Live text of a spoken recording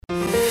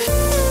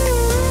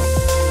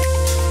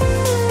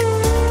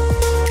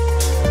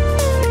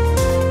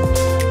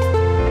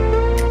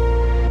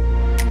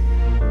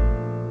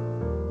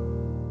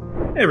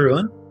Hey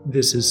everyone,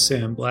 this is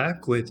Sam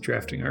Black with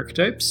Drafting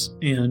Archetypes,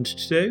 and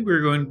today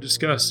we're going to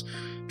discuss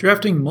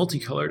drafting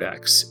multicolor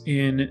decks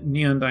in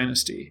Neon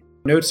Dynasty.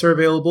 Notes are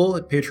available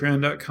at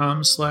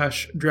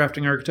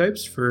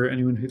patreon.com/draftingarchetypes for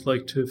anyone who'd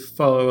like to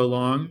follow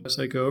along as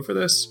I go over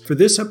this. For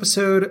this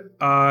episode,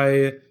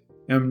 I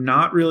am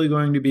not really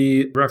going to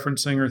be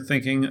referencing or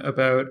thinking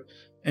about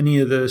any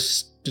of the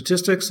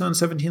statistics on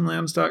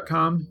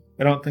 17lands.com.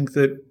 I don't think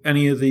that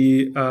any of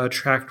the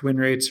tracked win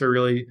rates are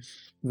really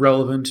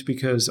relevant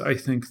because I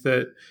think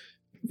that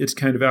it's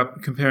kind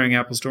of comparing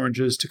apples to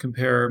oranges to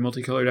compare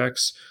multicolor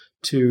decks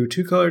to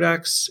two-color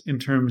decks in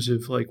terms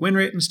of like win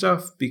rate and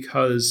stuff,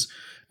 because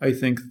I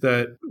think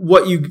that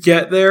what you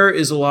get there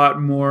is a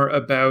lot more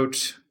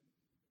about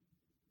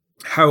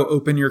how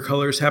open your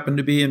colors happen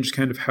to be and just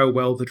kind of how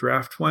well the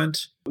draft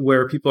went,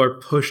 where people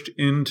are pushed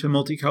into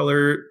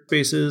multicolor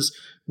spaces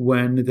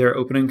when their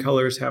opening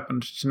colors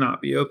happened to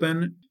not be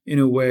open in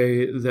a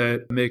way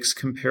that makes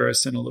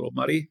comparison a little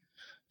muddy.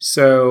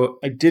 So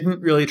I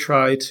didn't really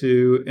try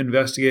to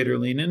investigate or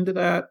lean into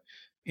that.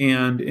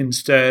 And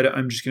instead,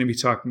 I'm just going to be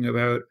talking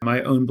about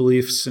my own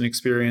beliefs and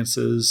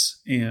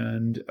experiences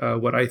and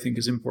what I think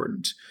is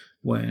important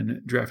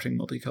when drafting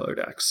multicolor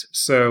decks.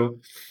 So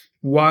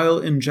while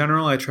in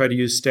general, I try to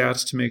use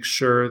stats to make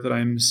sure that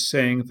I'm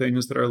saying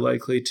things that are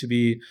likely to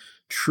be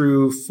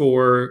true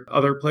for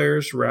other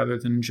players rather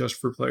than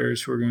just for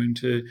players who are going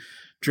to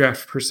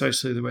draft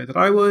precisely the way that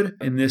I would.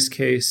 In this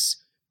case,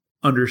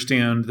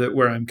 understand that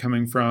where I'm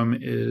coming from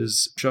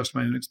is just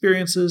my own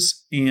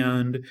experiences,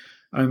 and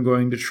I'm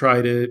going to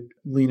try to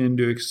lean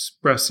into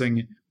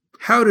expressing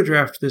how to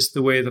draft this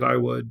the way that I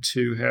would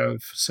to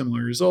have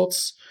similar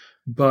results.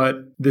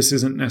 But this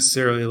isn't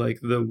necessarily like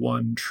the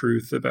one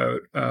truth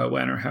about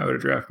when or how to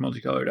draft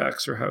multicolor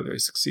decks or how they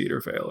succeed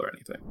or fail or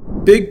anything.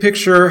 Big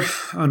picture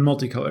on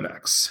multicolor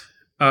decks.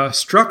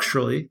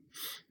 Structurally,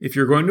 if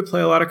you're going to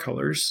play a lot of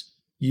colors,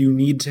 you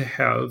need to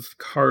have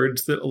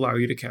cards that allow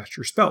you to cast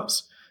your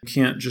spells. You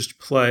can't just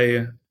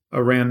play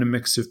a random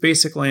mix of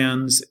basic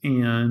lands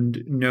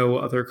and no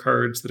other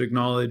cards that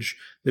acknowledge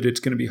that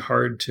it's going to be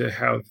hard to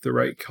have the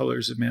right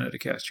colors of mana to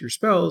cast your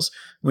spells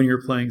when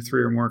you're playing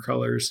three or more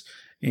colors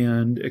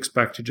and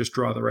expect to just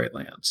draw the right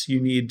lands.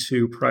 You need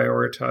to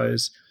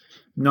prioritize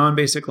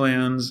non-basic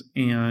lands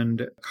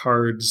and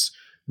cards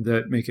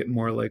that make it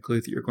more likely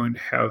that you're going to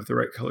have the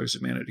right colors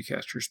of mana to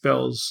cast your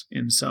spells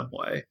in some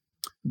way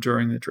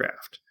during the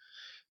draft.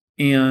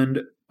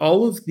 And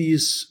all of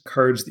these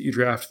cards that you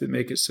draft that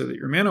make it so that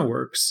your mana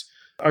works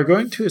are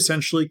going to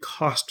essentially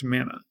cost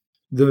mana.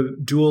 The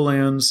dual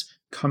lands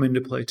come into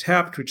play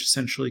tapped, which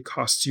essentially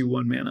costs you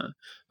 1 mana.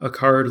 A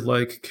card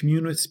like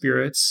Commune with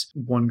Spirits,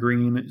 1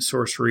 green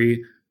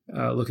sorcery,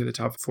 look at the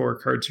top 4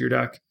 cards of your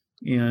deck,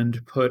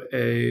 and put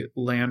a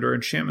land or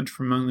enchantment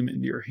from among them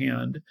into your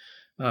hand,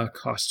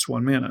 costs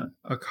 1 mana.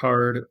 A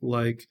card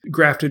like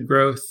Grafted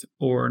Growth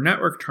or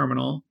Network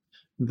Terminal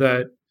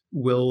that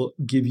will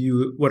give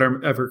you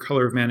whatever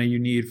color of mana you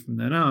need from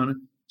then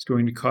on. It's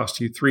going to cost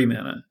you 3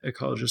 mana.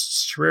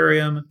 Ecologist's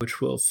Terrarium,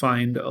 which will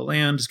find a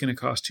land, is going to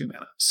cost 2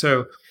 mana.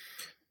 So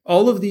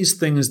all of these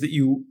things that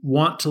you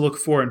want to look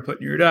for and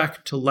put in your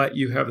deck to let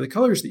you have the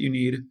colors that you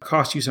need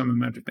cost you some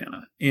amount of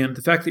mana. And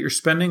the fact that you're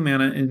spending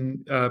mana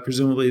in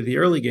presumably the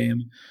early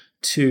game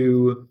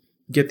to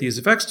get these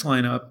effects to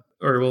line up,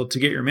 or to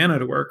get your mana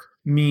to work,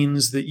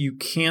 means that you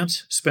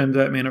can't spend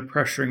that mana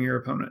pressuring your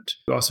opponent.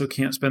 You also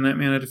can't spend that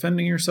mana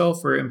defending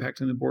yourself or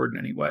impacting the board in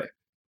any way.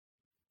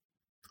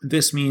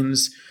 This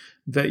means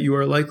that you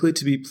are likely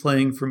to be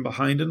playing from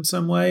behind in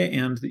some way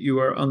and that you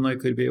are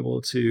unlikely to be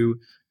able to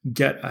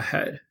get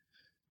ahead.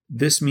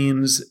 This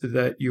means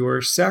that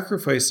you're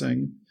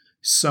sacrificing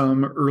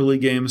some early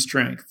game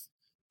strength,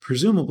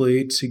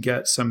 presumably to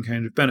get some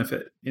kind of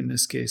benefit. In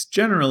this case,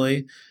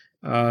 generally,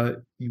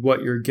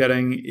 what you're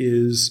getting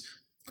is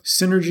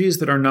synergies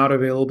that are not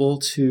available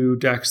to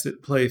decks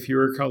that play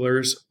fewer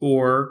colors,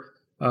 or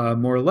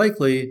more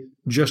likely,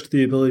 just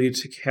the ability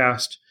to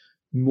cast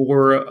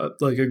more,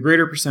 like a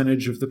greater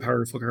percentage of the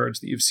powerful cards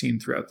that you've seen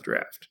throughout the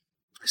draft.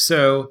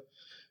 So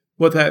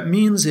what that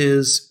means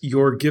is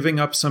you're giving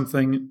up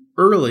something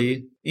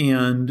early,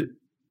 and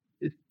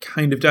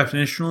kind of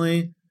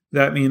definitionally,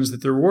 that means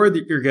that the reward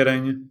that you're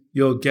getting,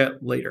 you'll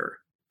get later.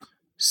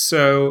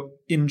 So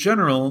in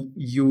general,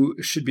 you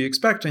should be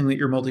expecting that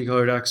your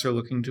multicolor decks are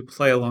looking to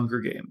play a longer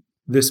game.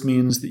 This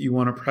means that you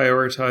want to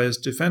prioritize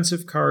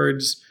defensive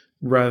cards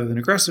rather than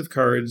aggressive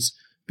cards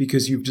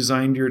because you've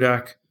designed your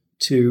deck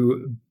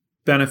to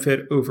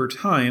benefit over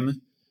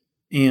time,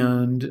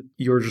 and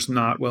you're just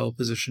not well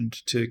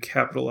positioned to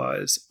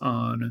capitalize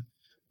on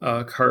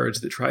cards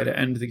that try to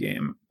end the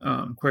game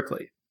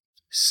quickly.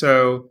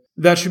 So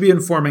that should be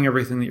informing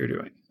everything that you're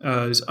doing,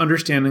 is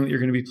understanding that you're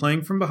going to be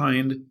playing from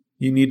behind.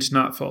 You need to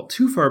not fall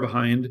too far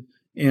behind,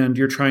 and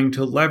you're trying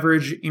to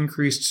leverage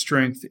increased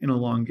strength in a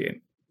long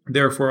game.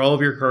 Therefore, all of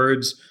your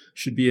cards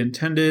should be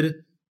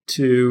intended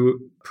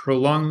to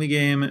prolong the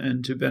game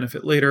and to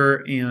benefit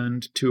later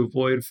and to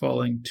avoid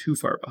falling too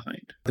far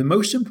behind. The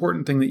most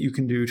important thing that you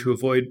can do to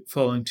avoid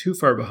falling too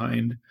far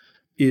behind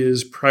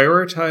is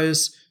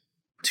prioritize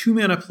 2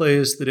 mana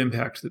plays that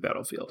impact the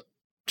battlefield.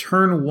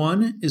 Turn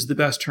 1 is the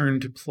best turn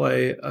to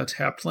play a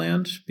tapped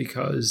land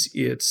because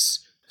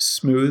it's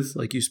smooth,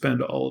 like you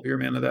spend all of your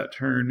mana that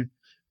turn,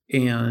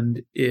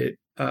 and it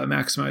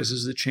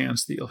maximizes the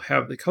chance that you'll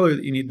have the color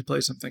that you need to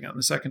play something on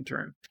the second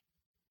turn.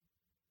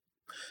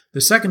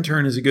 The second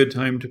turn is a good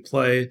time to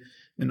play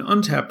an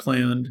untapped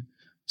land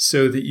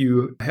so that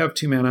you have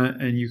 2 mana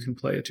and you can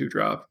play a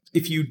 2-drop.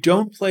 If you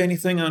don't play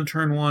anything on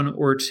turn 1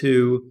 or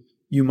 2,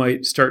 you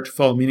might start to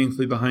fall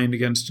meaningfully behind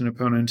against an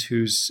opponent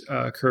who's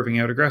curving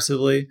out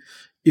aggressively.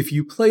 If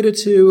you played a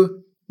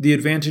 2, the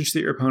advantage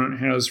that your opponent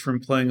has from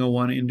playing a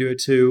 1 into a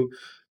 2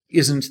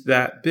 isn't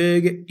that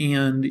big,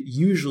 and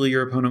usually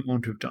your opponent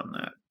won't have done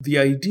that. The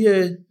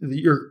idea,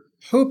 your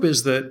hope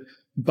is that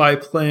by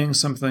playing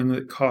something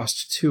that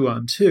costs 2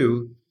 on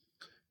 2,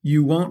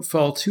 you won't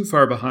fall too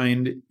far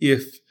behind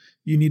if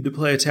you need to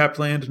play a tapped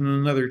land and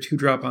another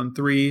 2-drop on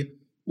 3,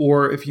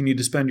 or if you need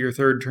to spend your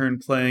third turn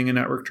playing a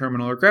Network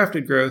Terminal or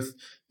Grafted Growth,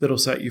 that'll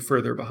set you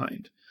further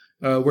behind.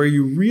 Where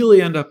you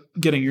really end up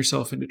getting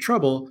yourself into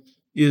trouble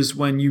is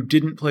when you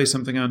didn't play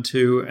something on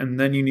 2, and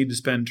then you need to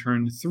spend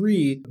turn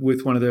 3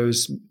 with one of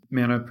those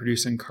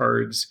mana-producing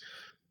cards.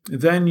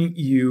 Then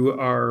you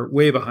are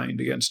way behind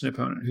against an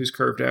opponent who's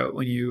curved out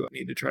when you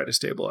need to try to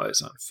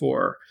stabilize on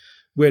 4,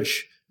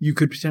 which you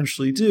could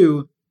potentially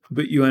do,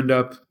 but you end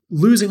up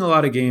losing a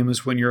lot of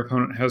games when your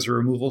opponent has a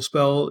removal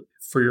spell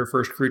for your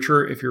first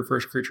creature, if your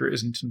first creature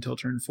isn't until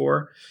turn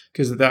 4,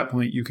 because at that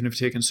point you can have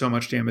taken so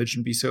much damage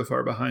and be so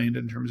far behind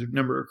in terms of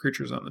number of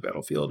creatures on the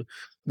battlefield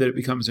that it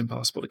becomes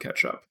impossible to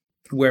catch up.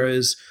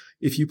 Whereas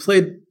if you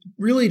played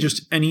really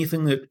just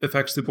anything that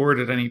affects the board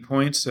at any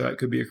point, so it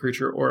could be a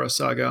creature or a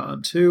saga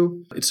on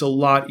 2, it's a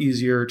lot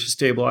easier to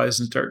stabilize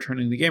and start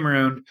turning the game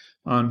around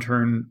on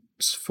turns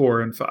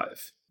 4 and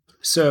 5.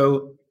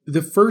 So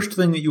the first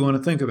thing that you want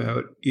to think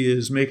about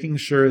is making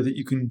sure that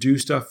you can do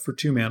stuff for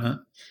 2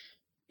 mana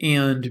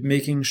and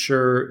making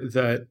sure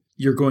that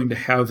you're going to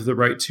have the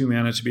right 2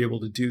 mana to be able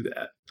to do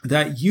that.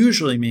 That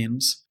usually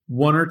means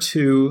 1 or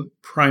 2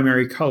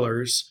 primary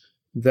colors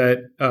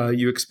that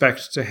you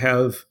expect to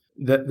have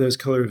those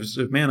colors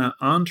of mana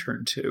on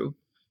turn 2,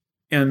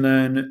 and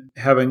then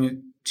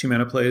having 2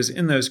 mana plays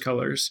in those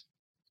colors.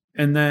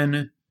 And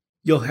then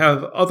you'll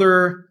have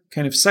other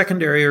kind of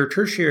secondary or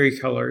tertiary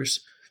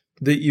colors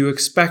that you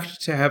expect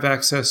to have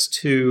access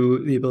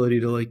to the ability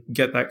to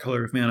get that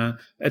color of mana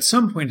at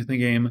some point in the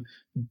game,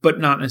 but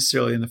not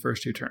necessarily in the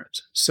first 2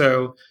 turns.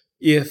 So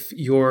if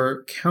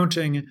you're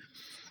counting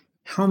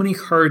how many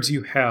cards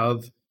you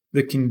have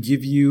that can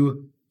give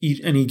you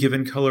any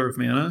given color of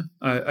mana,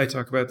 I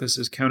talk about this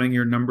as counting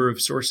your number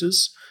of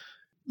sources.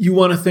 You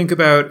want to think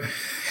about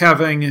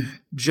having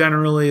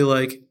generally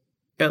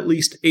at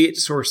least 8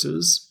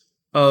 sources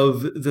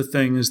of the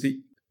things that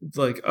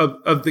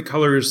of the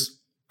colors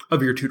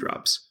of your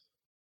 2-drops.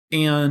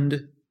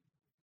 And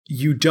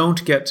you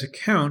don't get to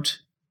count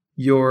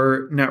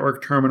your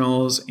Network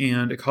Terminals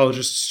and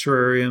Ecologist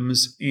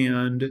Terrariums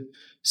and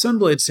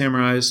Sunblade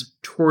Samurais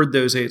toward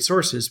those 8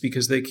 sources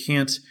because they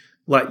can't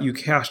let you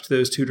cast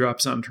those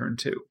 2-drops on turn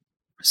 2.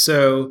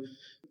 So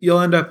you'll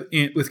end up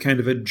with kind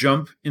of a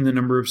jump in the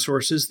number of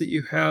sources that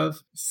you have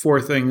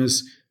for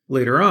things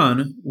later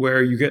on,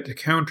 where you get to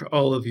count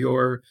all of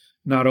your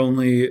not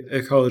only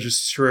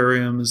Ecologist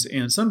Terrariums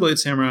and Sunblade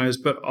Samurais,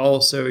 but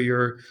also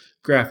your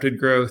Grafted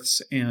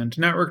Growths and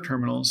Network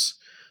Terminals.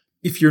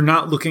 If you're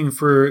not looking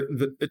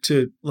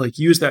to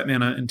use that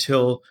mana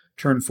until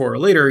turn 4 or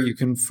later, you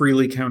can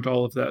freely count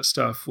all of that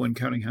stuff when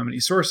counting how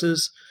many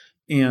sources.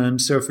 And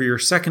so for your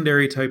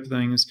secondary type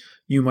things,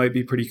 you might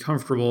be pretty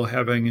comfortable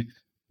having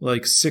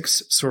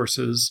 6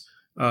 sources,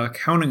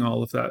 counting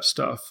all of that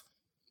stuff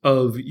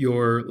of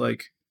your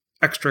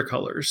extra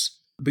colors.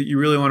 But you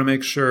really want to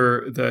make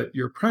sure that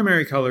your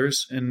primary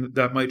colors, and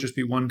that might just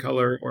be 1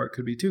 color or it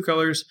could be 2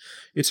 colors.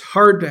 It's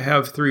hard to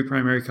have 3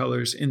 primary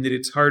colors in that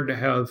it's hard to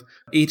have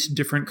 8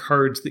 different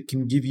cards that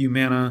can give you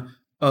mana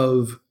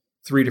of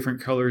 3 different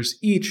colors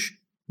each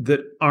that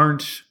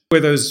aren't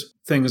where those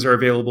things are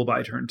available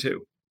by turn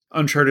 2.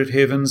 Uncharted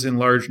Havens in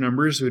large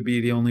numbers would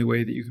be the only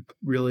way that you could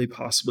really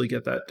possibly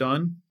get that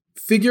done.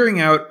 Figuring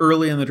out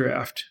early in the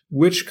draft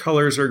which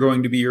colors are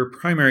going to be your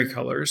primary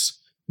colors,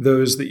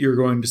 those that you're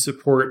going to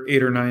support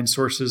 8 or 9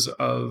 sources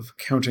of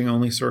counting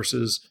only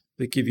sources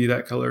that give you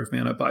that color of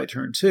mana by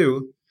turn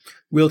 2,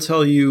 will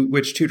tell you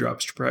which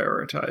 2-drops to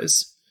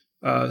prioritize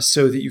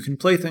so that you can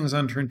play things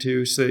on turn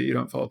 2 so that you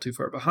don't fall too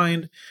far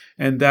behind.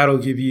 And that'll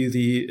give you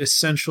the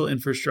essential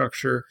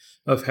infrastructure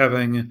of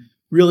having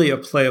really a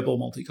playable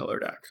multicolor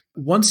deck.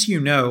 Once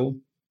you know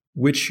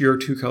which your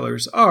 2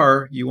 colors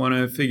are, you want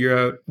to figure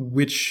out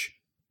which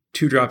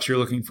 2-drops you're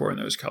looking for in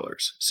those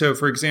colors. So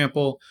for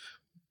example,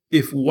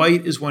 if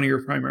white is one of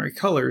your primary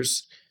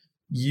colors,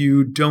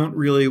 you don't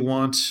really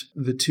want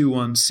the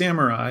 2/1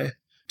 Samurai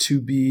to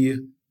be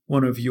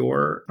one of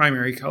your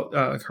primary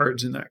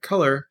cards in that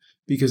color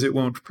because it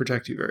won't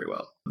protect you very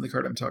well. The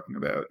card I'm talking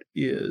about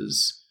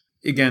is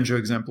Eiganjo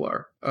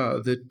Exemplar,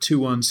 the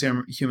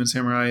 2/1 Human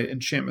Samurai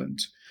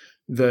enchantment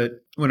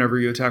that whenever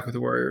you attack with a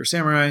warrior or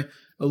samurai,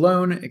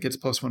 alone. It gets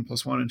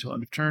 +1/+1 until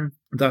end of turn.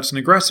 That's an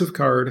aggressive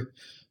card.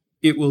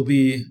 It will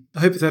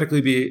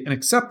hypothetically be an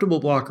acceptable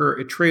blocker.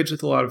 It trades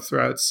with a lot of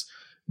threats,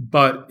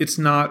 but it's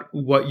not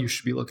what you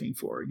should be looking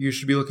for. You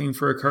should be looking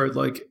for a card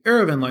like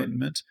Era of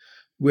Enlightenment,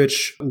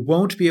 which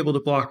won't be able to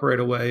block right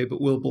away,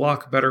 but will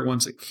block better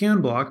once it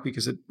can block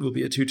because it will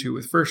be a 2/2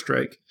 with First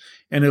Strike.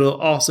 And it'll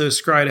also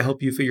scry to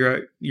help you figure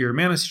out your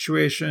mana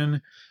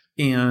situation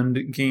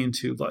and gain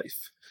 2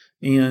 life.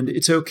 And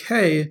it's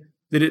okay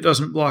that it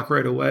doesn't block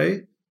right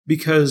away,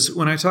 because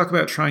when I talk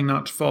about trying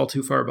not to fall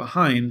too far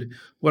behind,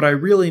 what I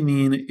really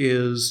mean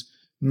is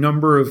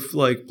number of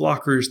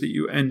blockers that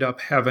you end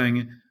up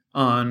having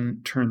on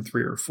turn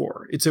 3 or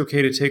 4. It's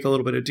okay to take a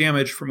little bit of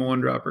damage from a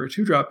 1-drop or a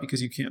 2-drop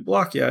because you can't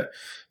block yet,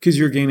 because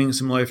you're gaining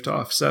some life to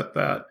offset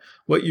that.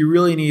 What you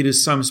really need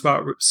is some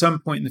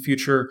point in the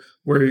future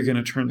where you're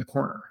going to turn the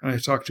corner. And I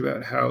talked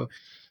about how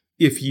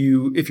if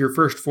your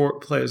first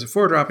play is a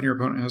 4-drop and your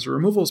opponent has a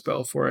removal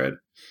spell for it,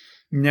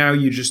 now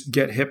you just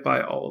get hit by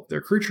all of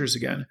their creatures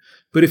again.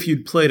 But if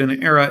you'd played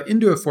an Era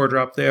into a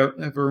 4-drop, they have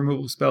a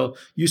removal spell,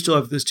 you still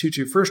have this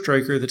 2/2 First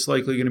Striker that's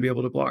likely going to be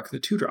able to block the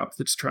 2-drop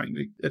that's trying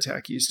to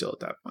attack you still at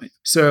that point.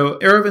 So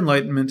Era of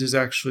Enlightenment is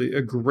actually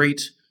a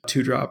great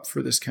 2-drop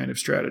for this kind of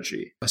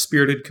strategy. A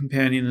Spirited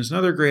Companion is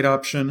another great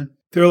option.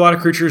 There are a lot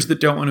of creatures that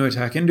don't want to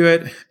attack into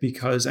it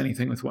because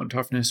anything with 1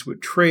 toughness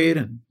would trade,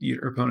 and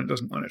your opponent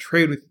doesn't want to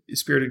trade with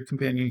Spirited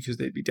Companion because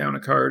they'd be down a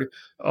card.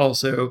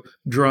 Also,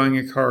 drawing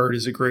a card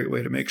is a great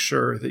way to make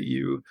sure that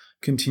you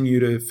continue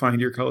to find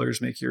your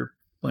colors, make your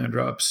land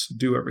drops,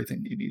 do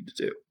everything you need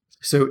to do.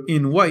 So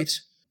in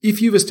white,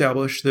 if you've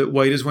established that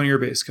white is one of your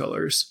base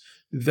colors,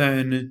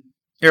 then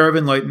Era of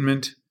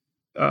Enlightenment,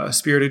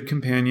 Spirited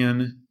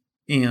Companion,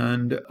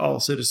 and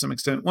also to some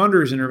extent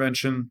Wanderer's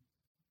Intervention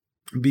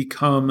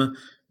become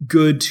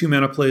good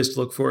 2-mana plays to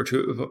look forward to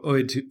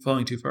avoid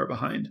falling too far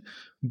behind.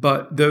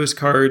 But those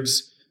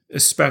cards,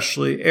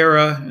 especially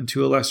Era, and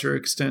to a lesser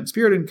extent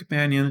Spirited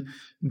Companion,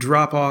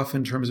 drop off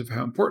in terms of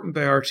how important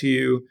they are to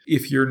you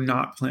if you're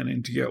not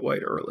planning to get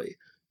white early.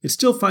 It's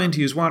still fine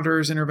to use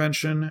Wanderer's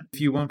Intervention if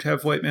you won't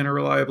have white mana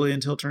reliably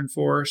until turn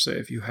 4. Say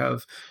if you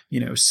have,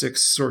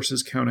 6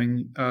 sources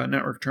counting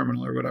Network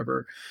Terminal or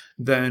whatever,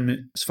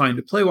 then it's fine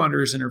to play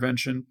Wanderer's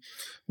Intervention.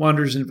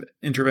 Wanderer's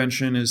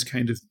Intervention is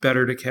kind of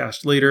better to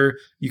cast later.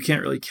 You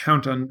can't really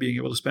count on being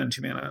able to spend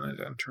 2 mana on it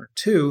on turn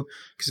 2,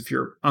 because if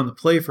you're on the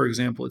play, for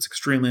example, it's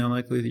extremely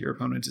unlikely that your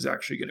opponent is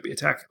actually going to be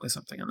attacking with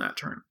something on that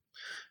turn.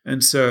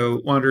 And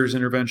so Wanderer's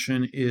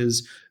Intervention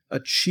is a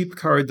cheap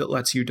card that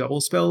lets you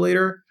double spell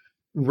later,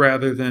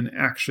 rather than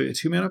actually a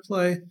 2-mana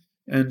play.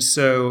 And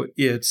so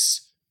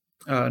it's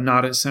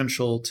not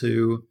essential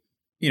to,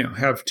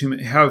 have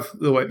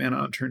the white mana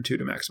on turn 2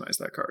 to maximize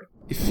that card.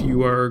 If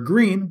you are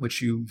green,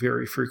 which you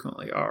very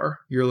frequently are,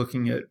 you're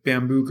looking at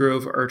Bamboo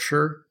Grove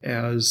Archer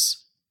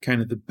as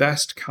kind of the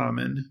best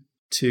common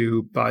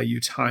to buy you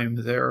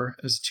time there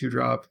as a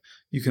 2-drop.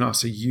 You can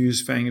also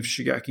use Fang of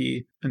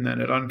Shigeki, and then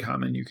at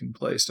uncommon, you can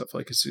play stuff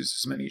like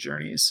Azusa's Many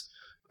Journeys.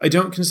 I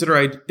don't consider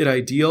it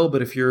ideal,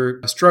 but if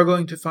you're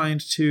struggling to find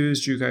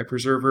 2s, Jukai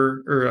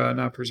Preserver, or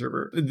not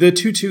Preserver, the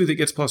 2/2 that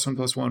gets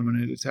 +1/+1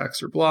 when it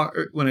attacks or block,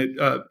 or when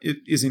it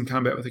is in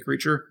combat with a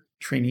creature,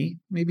 Trainee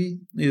maybe,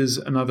 is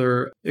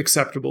another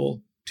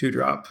acceptable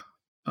 2-drop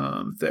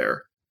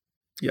there.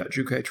 Yeah,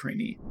 Jukai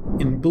Trainee.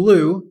 In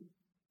blue,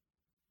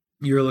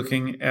 you're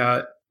looking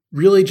at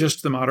really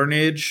just the Modern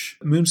Age.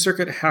 Moon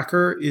Circuit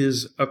Hacker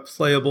is a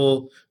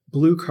playable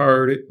blue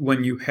card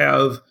when you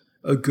have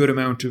a good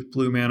amount of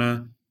blue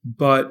mana,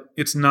 but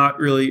it's not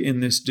really in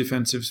this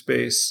defensive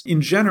space.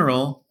 In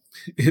general,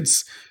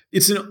 it's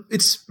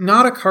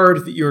not a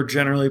card that you're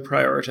generally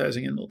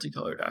prioritizing in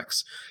multicolor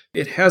decks.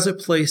 It has a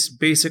place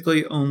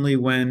basically only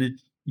when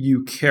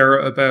you care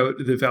about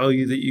the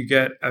value that you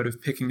get out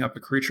of picking up a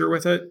creature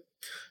with it.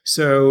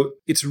 So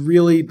it's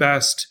really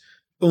best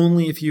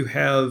only if you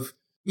have,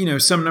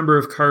 some number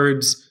of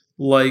cards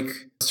like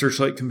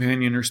Searchlight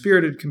Companion or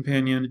Spirited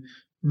Companion.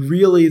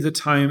 Really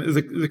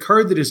the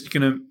card that is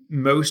going to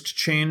most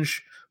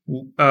change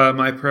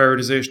my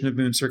prioritization of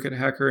Moon Circuit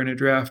Hacker in a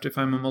draft if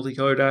I'm a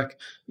multicolor deck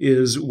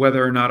is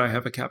whether or not I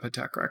have a Cap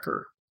Attack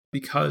Wrecker,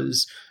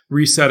 because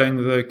resetting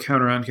the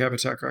counter on Cap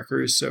Attack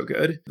Wrecker is so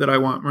good that I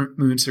want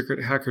Moon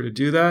Circuit Hacker to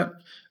do that.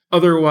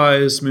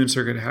 Otherwise, Moon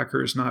Circuit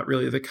Hacker is not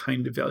really the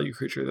kind of value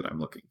creature that I'm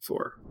looking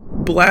for.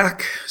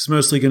 Black is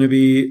mostly going to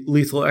be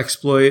Lethal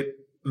Exploit,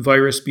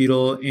 Virus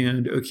Beetle,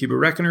 and Okiba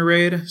Reckoner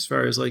Raid, as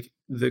far as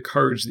the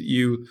cards that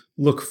you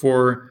look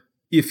for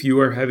if you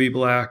are heavy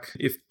black,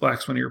 if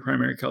black's one of your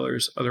primary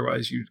colors.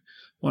 Otherwise, you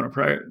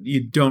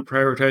don't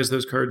prioritize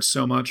those cards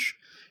so much.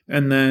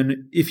 And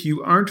then if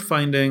you aren't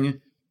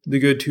finding the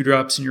good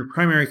 2-drops in your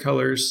primary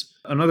colors,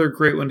 another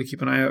great one to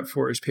keep an eye out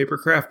for is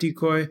Papercraft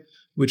Decoy,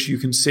 which you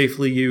can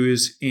safely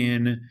use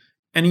in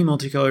any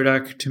multicolor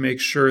deck to make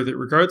sure that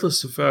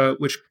regardless of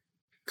which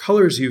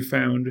colors you've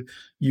found,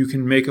 you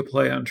can make a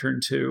play on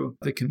turn 2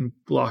 that can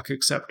block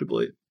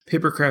acceptably.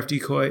 Papercraft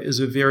Decoy is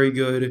a very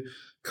good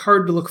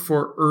card to look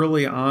for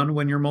early on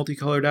when you're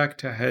multicolor deck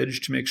to hedge,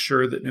 to make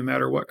sure that no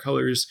matter what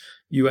colors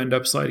you end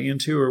up sliding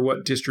into or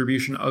what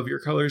distribution of your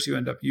colors you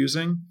end up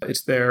using.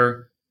 It's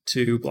there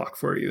to block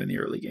for you in the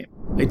early game.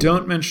 I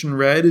don't mention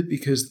red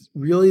because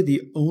really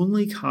the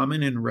only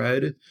common in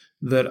red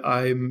that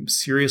I'm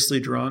seriously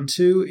drawn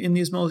to in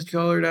these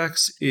multicolor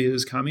decks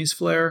is Kami's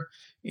Flare,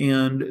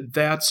 and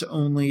that's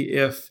only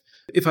if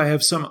I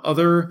have some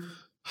other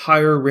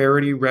higher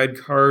rarity red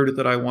card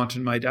that I want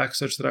in my deck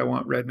such that I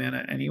want red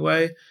mana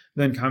anyway,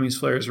 then Kami's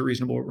Flare is a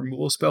reasonable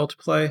removal spell to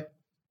play.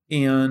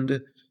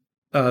 And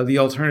the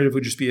alternative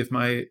would just be if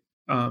my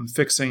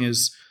fixing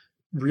is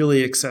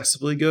really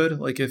excessively good.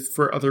 Like if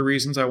for other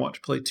reasons I want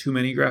to play too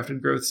many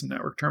Grafted Growths and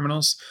Network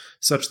Terminals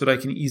such that I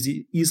can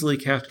easily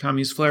cast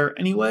Kami's Flare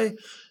anyway,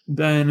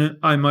 then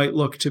I might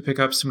look to pick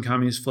up some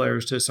Kami's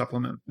Flares to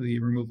supplement the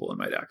removal in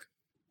my deck.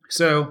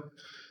 So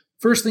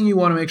first thing you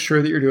want to make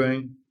sure that you're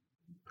doing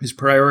is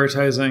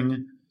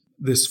prioritizing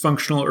this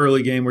functional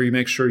early game where you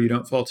make sure you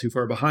don't fall too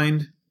far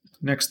behind.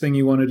 Next thing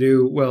you want to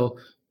do, well,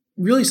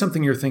 really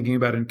something you're thinking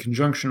about in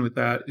conjunction with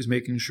that is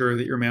making sure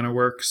that your mana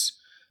works,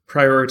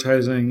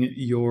 prioritizing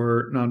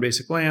your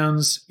non-basic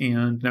lands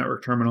and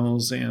network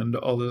terminals and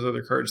all those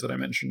other cards that I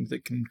mentioned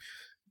that can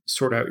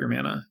sort out your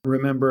mana.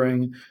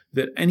 Remembering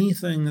that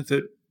anything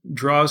that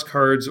draws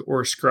cards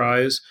or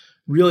scries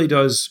really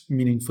does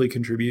meaningfully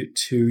contribute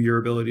to your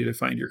ability to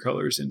find your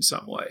colors in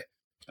some way.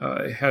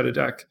 I had a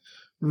deck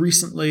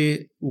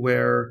recently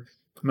where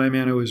my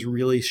mana was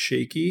really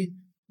shaky,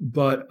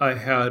 but I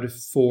had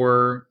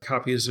 4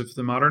 copies of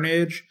the Modern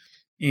Age,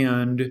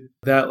 and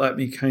that let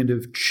me kind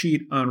of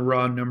cheat on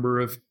raw number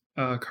of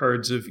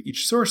cards of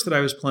each source that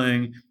I was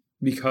playing,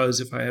 because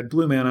if I had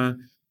blue mana,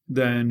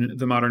 then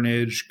the Modern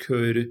Age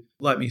could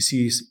let me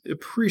see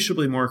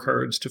appreciably more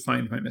cards to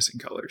find my missing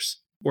colors,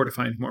 or to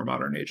find more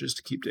Modern Ages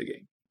to keep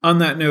digging. On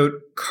that note,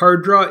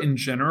 card draw in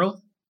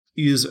general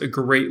is a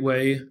great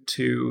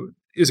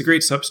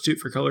substitute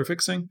for color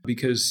fixing,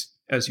 because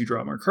as you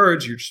draw more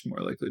cards, you're just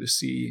more likely to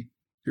see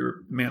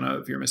your mana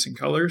of your missing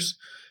colors.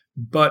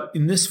 But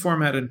in this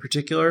format in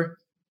particular,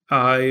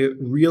 I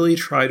really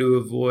try to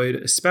avoid,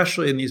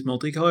 especially in these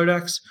multicolor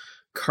decks,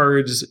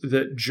 cards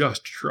that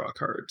just draw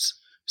cards.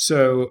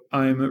 So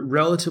I'm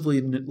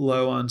relatively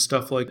low on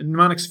stuff like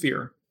Mnemonic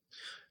Sphere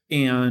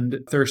and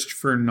Thirst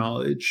for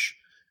Knowledge,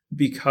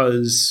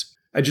 because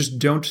I just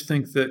don't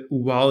think that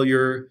while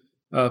you're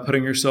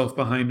putting yourself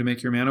behind to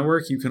make your mana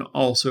work, you can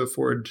also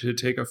afford to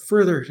take a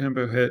further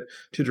tempo hit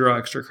to draw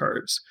extra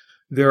cards.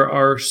 There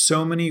are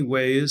so many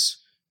ways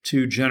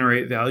to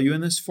generate value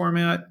in this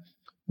format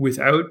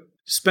without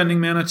spending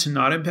mana to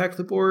not impact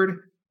the board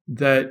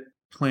that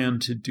plan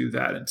to do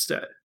that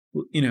instead.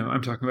 You know,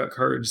 I'm talking about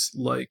cards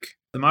like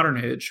the Modern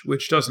Age,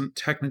 which doesn't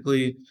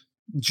technically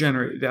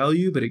generate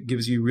value, but it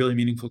gives you really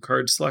meaningful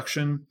card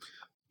selection,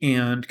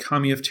 and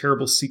Kami of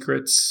Terrible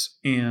Secrets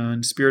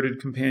and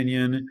Spirited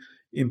Companion,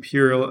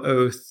 Imperial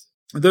Oath.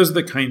 Those are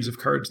the kinds of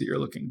cards that you're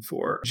looking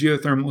for.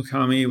 Geothermal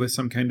Kami with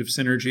some kind of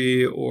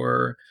synergy,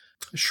 or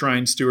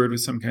Shrine Steward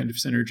with some kind of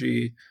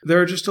synergy.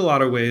 There are just a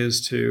lot of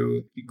ways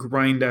to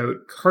grind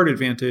out card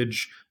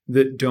advantage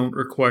that don't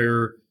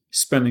require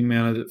spending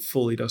mana that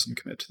fully doesn't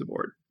commit to the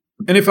board.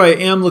 And if I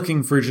am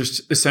looking for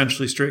just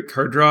essentially straight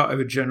card draw, I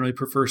would generally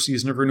prefer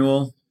Season of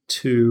Renewal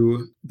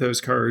to those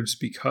cards,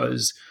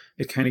 because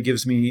it kind of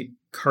gives me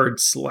card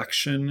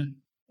selection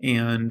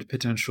and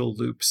potential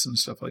loops and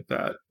stuff like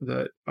that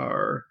that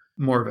are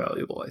more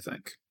valuable, I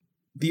think.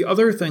 The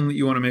other thing that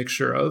you want to make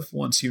sure of,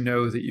 once you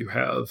know that you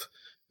have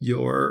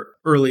your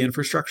early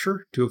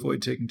infrastructure to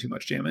avoid taking too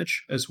much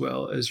damage, as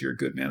well as your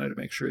good mana to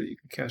make sure that you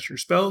can cast your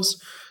spells,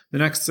 the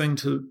next thing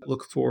to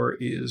look for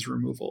is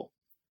removal.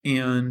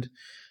 And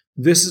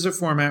this is a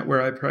format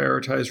where I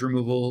prioritize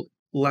removal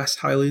less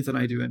highly than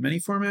I do in many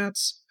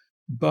formats,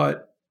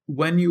 but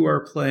when you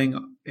are planning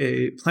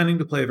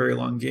to play a very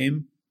long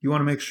game, you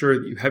want to make sure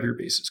that you have your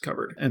bases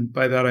covered. And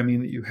by that, I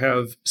mean that you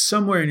have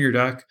somewhere in your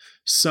deck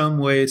some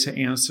way to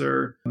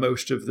answer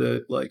most of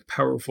the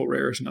powerful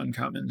rares and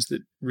uncommons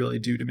that really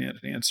do demand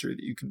an answer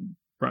that you can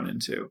run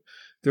into.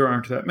 There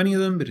aren't that many of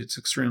them, but it's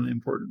extremely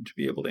important to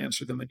be able to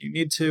answer them when you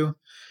need to.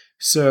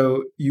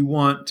 So you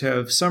want to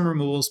have some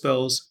removal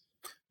spells.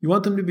 You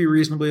want them to be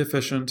reasonably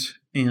efficient,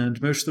 and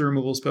most of the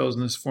removal spells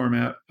in this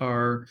format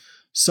are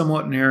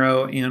somewhat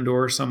narrow and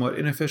or somewhat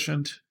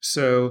inefficient.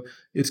 So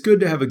it's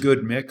good to have a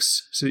good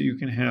mix so you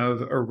can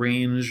have a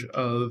range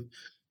of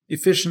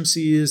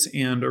efficiencies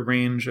and a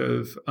range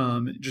of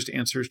just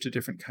answers to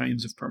different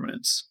kinds of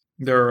permanents.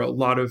 There are a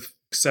lot of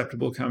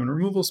acceptable common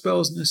removal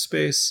spells in this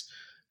space.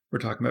 We're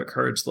talking about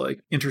cards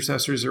like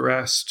Intercessor's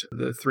Arrest,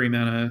 the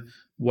 3-mana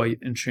white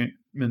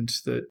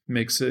enchantment that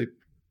makes a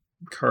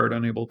card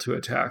unable to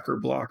attack or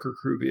block or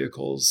crew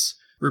vehicles.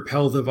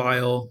 Repel the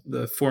Vile,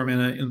 the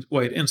 4-mana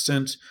white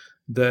instant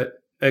that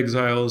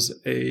exiles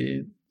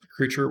a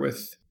creature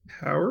with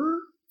power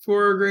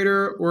for a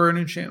greater or an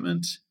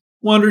enchantment.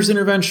 Wander's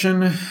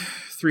Intervention,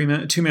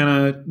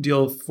 2-mana,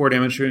 deal 4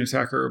 damage to an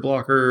attacker or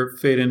blocker.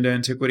 Fade into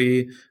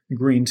Antiquity,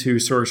 green 2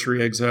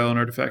 sorcery, exile an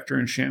artifact or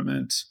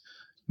enchantment.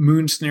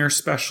 Moonsnare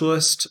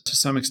Specialist, to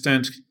some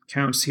extent,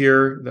 counts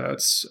here.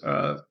 That's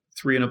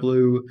 3 and a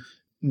blue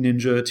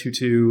ninja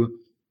 2/2,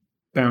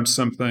 bounce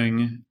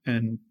something,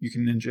 and you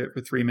can ninja it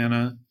for 3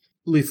 mana.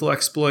 Lethal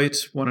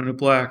Exploit, 1 and a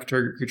black,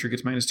 target creature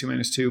gets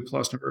 -2/-2,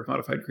 plus number of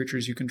modified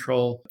creatures you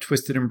control.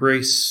 Twisted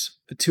Embrace,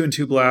 2 and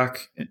 2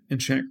 black,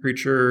 enchant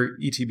creature,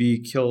 ETB,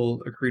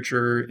 kill a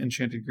creature,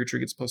 enchanted creature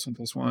gets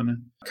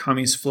 +1/+1.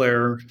 Kami's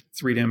Flare,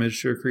 3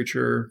 damage to a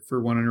creature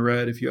for 1 and a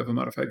red if you have a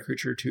modified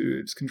creature to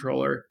its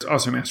controller. It's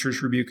also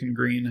Master's Rebuke in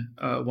green,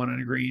 1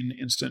 and a green,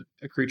 instant.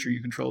 A creature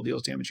you control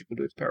deals damage equal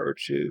to its power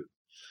to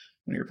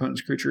one of your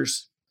opponent's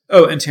creatures.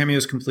 Oh, and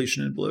Tamiyo's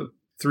Completion in blue.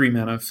 3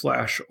 mana,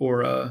 flash,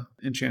 aura,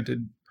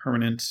 enchanted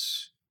permanent,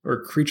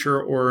 or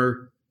creature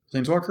or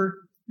planeswalker.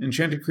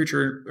 Enchanted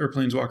creature or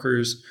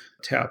planeswalkers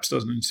taps,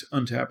 doesn't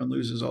untap, and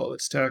loses all of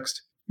its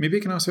text. Maybe it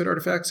can also hit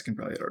artifacts. It can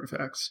probably hit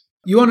artifacts.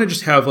 You want to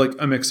just have like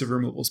a mix of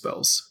removal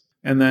spells.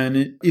 And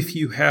then if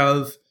you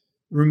have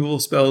removal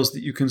spells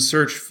that you can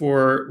search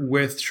for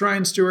with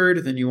Shrine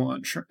Steward, then you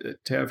want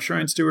to have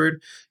Shrine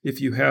Steward. If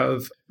you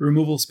have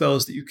removal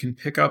spells that you can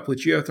pick up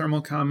with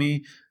Geothermal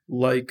Kami,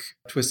 like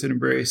Twisted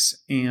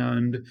Embrace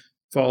and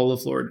Fall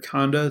of Lord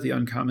Khanda, the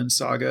uncommon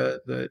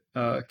saga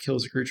that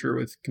kills a creature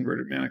with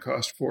converted mana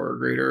cost 4 or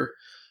greater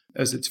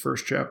as its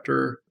first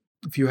chapter.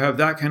 If you have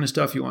that kind of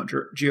stuff, you want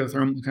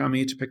Geothermal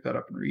Kami to pick that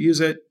up and reuse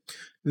it.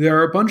 There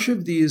are a bunch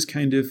of these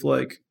kind of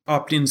like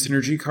opt-in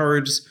synergy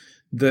cards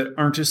that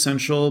aren't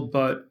essential,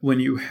 but when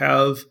you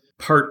have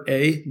part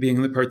A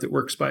being the part that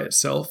works by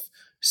itself,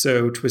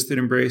 so Twisted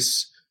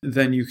Embrace,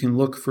 then you can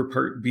look for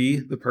part B,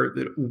 the part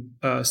that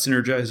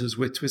synergizes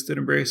with Twisted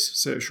Embrace,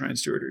 so Shrine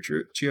Steward or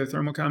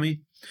Geothermal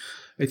Kami.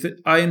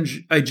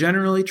 I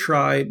generally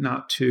try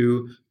not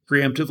to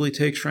preemptively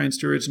take Shrine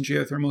Stewards and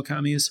Geothermal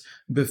Kamis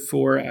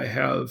before I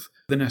have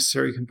the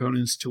necessary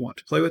components to want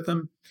to play with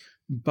them.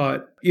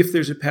 But if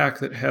there's a pack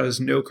that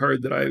has no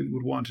card that I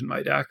would want in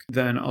my deck,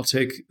 then I'll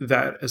take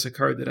that as a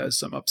card that has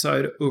some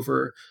upside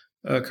over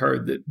a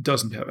card that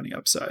doesn't have any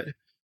upside.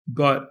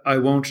 But I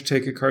won't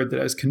take a card that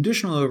has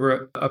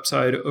conditional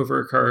upside over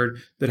a card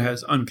that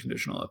has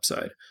unconditional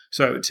upside.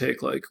 So I would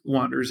take like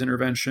Wanderer's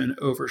Intervention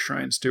over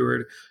Shrine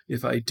Steward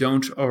if I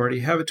don't already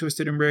have a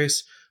Twisted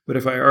Embrace. But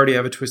if I already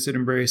have a Twisted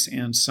Embrace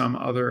and some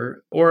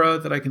other aura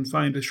that I can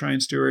find with Shrine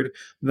Steward,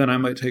 then I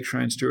might take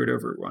Shrine Steward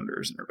over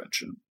Wanderer's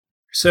Intervention.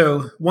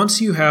 So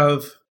once you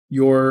have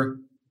your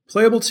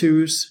playable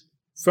 2s,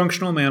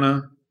 functional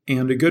mana,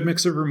 and a good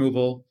mix of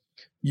removal,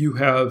 you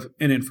have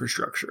an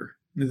infrastructure.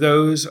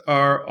 Those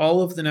are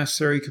all of the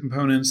necessary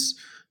components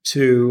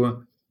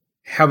to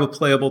have a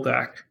playable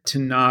deck, to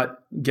not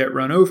get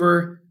run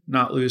over,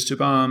 not lose to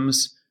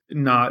bombs,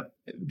 not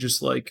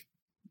just like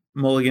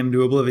mulligan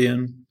to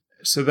oblivion.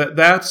 So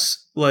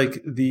that's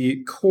like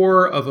the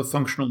core of a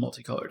functional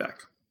multicolor deck.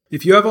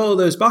 If you have all of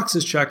those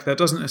boxes checked, that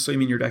doesn't necessarily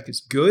mean your deck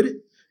is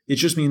good. It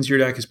just means your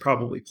deck is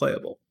probably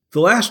playable. The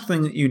last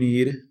thing that you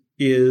need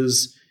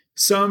is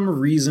some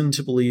reason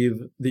to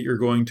believe that you're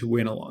going to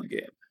win a long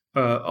game.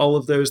 All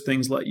of those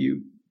things let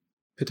you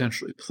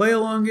potentially play a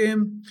long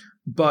game,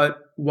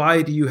 but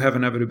why do you have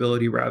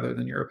inevitability rather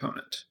than your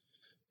opponent?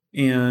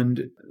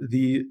 And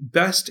the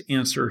best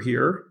answer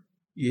here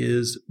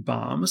is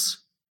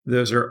bombs.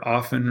 Those are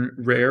often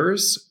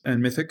rares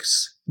and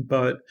mythics,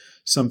 but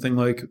something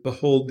like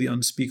Behold the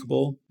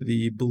Unspeakable,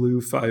 the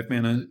blue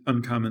 5-mana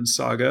uncommon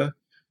saga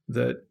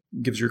that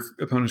gives your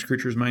opponent's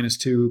creatures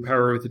 -2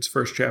 power with its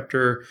first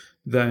chapter,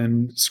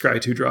 then scry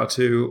 2, draw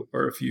 2,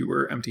 or if you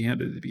were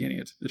empty-handed at the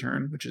beginning of the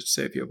turn, which is to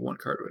say if you have 1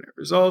 card when it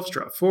resolves,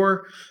 draw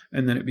 4,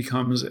 and then it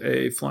becomes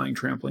a flying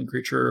trampling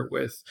creature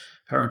with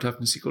power and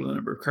toughness equal to the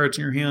number of cards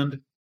in your hand.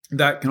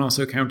 That can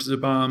also count as a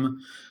bomb.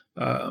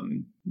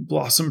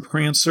 Blossom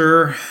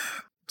Prancer,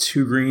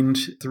 2 green,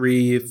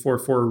 3,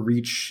 4/4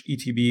 reach,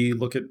 ETB,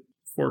 look at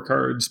 4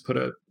 cards, put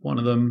one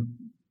of them,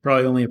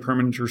 probably only a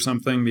permanent or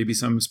something, maybe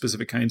some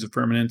specific kinds of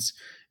permanents,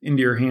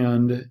 into your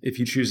hand. If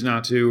you choose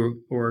not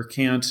to or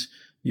can't,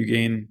 you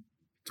gain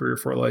 3 or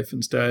 4 life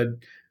instead.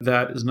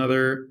 That is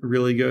another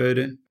really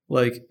good,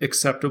 like,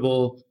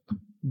 acceptable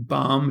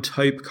bomb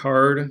type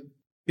card.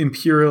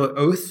 Imperial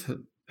Oath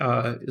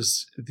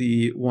is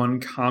the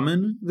one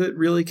common that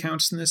really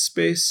counts in this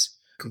space.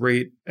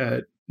 Great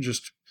at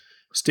just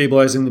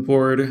stabilizing the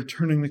board,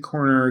 turning the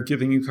corner,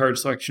 giving you card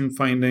selection,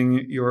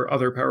 finding your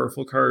other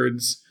powerful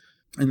cards.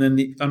 And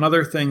then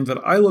another thing that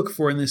I look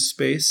for in this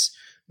space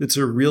that's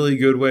a really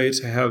good way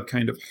to have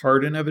kind of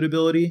hard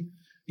inevitability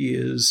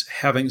is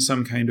having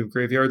some kind of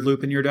graveyard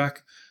loop in your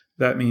deck.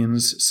 That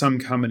means some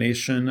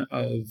combination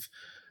of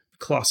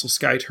Colossal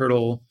Sky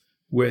Turtle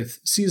with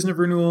Season of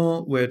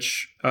Renewal,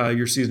 which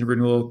your Season of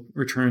Renewal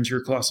returns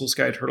your Colossal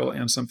Sky Turtle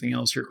and something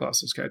else, your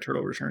Colossal Sky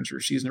Turtle returns your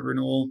Season of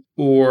Renewal.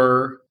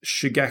 Or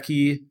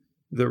Shigeki,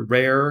 the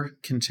rare,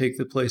 can take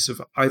the place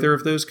of either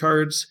of those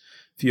cards.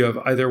 If you have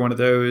either one of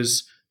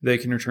those, they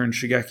can return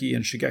Shigeki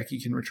and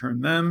Shigeki can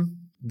return them.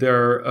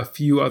 There are a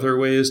few other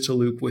ways to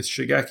loop with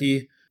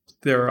Shigeki.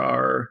 There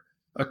are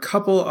a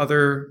couple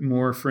other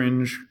more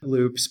fringe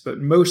loops, but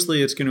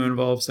mostly it's going to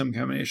involve some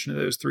combination of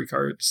those 3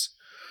 cards.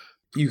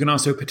 You can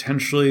also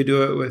potentially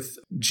do it with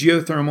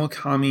Geothermal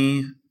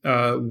Kami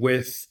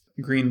with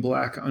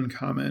green-black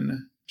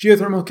uncommon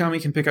Geothermal Kami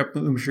can pick up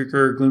Gloom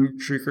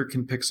Shrieker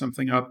can pick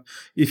something up.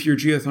 If your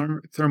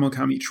Geothermal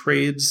Kami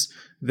trades,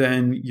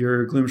 then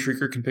your Gloom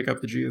Shrieker can pick up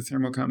the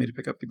Geothermal Kami to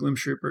pick up the Gloom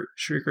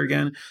Shrieker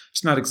again.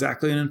 It's not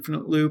exactly an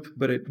infinite loop,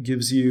 but it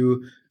gives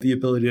you the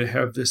ability to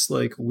have this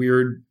like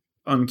weird,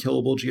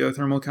 unkillable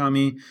Geothermal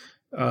Kami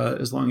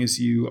as long as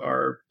you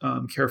are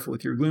careful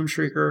with your Gloom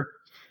Shrieker.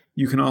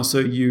 You can also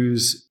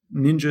use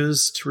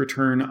ninjas to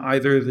return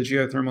either the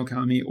Geothermal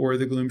Kami or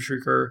the Gloom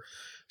Shrieker.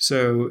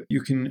 So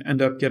you can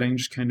end up getting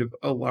just kind of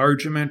a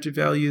large amount of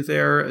value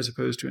there as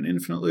opposed to an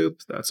infinite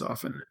loop. That's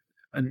often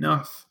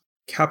enough.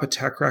 Kappa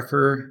Tech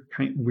Wrecker,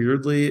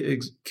 weirdly,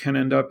 can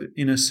end up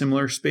in a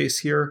similar space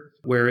here,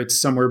 where it's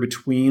somewhere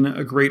between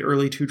a great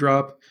early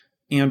 2-drop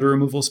and a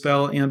removal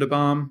spell and a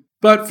bomb.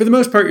 But for the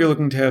most part, you're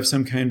looking to have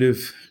some kind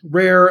of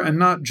rare, and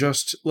not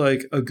just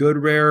like a good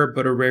rare,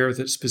 but a rare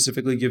that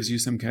specifically gives you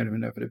some kind of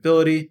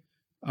inevitability.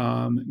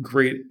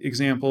 Great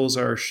examples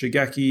are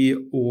Shigeki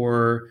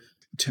or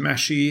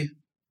Tameshi.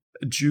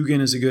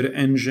 Jugen is a good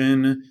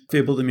engine.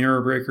 Fable the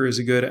Mirror Breaker is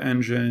a good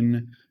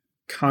engine.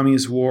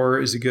 Kami's War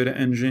is a good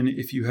engine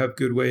if you have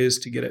good ways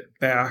to get it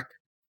back.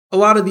 A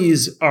lot of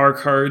these are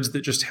cards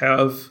that just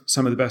have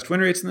some of the best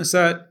win rates in the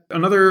set.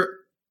 Another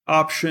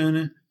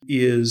option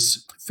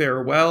is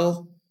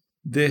Farewell.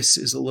 This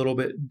is a little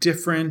bit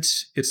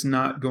different. It's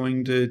not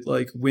going to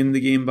like win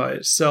the game by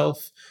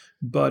itself,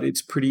 but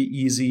it's pretty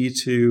easy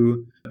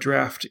to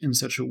draft in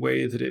such a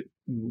way that it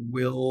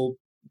will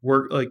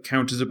work, like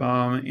count as a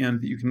bomb, and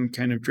that you can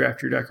kind of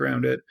draft your deck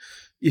around it.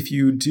 If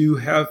you do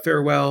have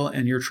Farewell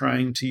and you're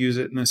trying to use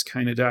it in this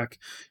kind of deck,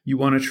 you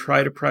want to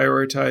try to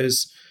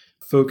prioritize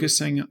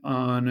focusing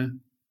on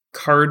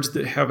cards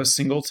that have a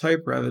single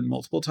type rather than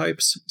multiple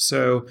types.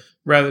 So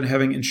rather than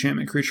having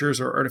enchantment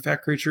creatures or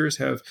artifact creatures,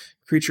 have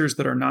creatures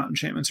that are not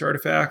enchantments or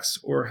artifacts,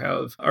 or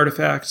have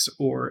artifacts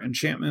or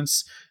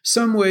enchantments.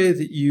 Some way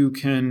that you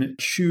can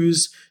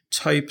choose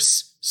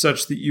types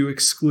such that you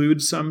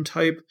exclude some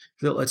type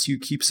that lets you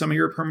keep some of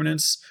your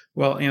permanents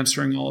while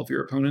answering all of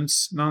your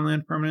opponent's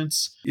non-land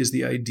permanents is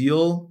the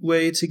ideal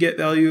way to get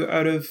value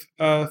out of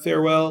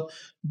Farewell.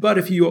 But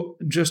if you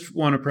just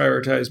want to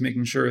prioritize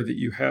making sure that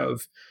you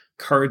have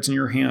cards in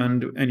your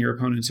hand and your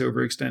opponent's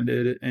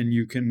overextended and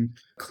you can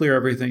clear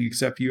everything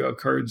except you have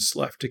cards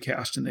left to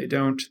cast and they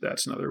don't,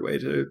 that's another way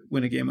to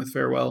win a game with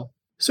Farewell.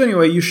 So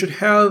anyway, you should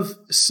have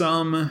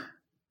some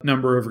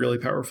number of really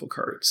powerful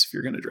cards if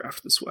you're going to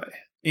draft this way.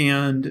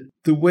 And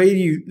the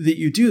way that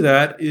you do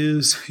that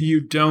is you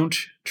don't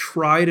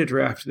try to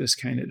draft this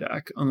kind of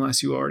deck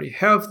unless you already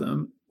have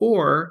them,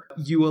 or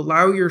you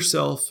allow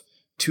yourself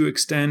to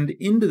extend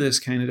into this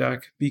kind of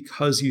deck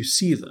because you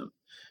see them.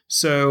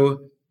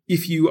 So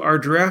if you are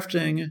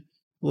drafting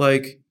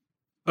like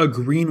a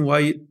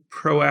green-white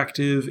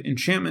proactive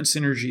enchantment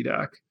synergy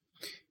deck,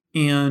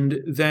 and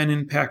then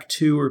in pack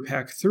 2 or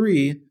pack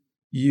 3,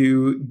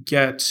 you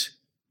get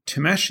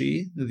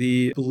Tameshi,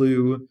 the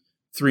blue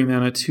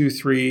 3-mana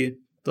 2/3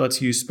 that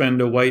lets you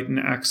spend a white and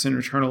X and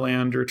return a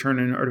land or return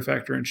an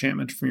artifact or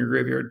enchantment from your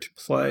graveyard to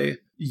play.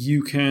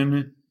 You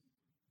can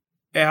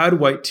add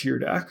white to your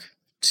deck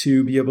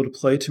to be able to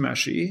play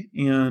Tameshi,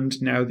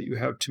 and now that you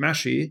have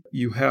Tameshi,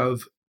 you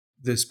have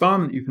this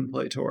bomb that you can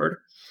play toward.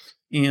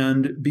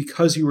 And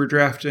because you were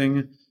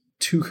drafting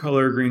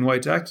 2-color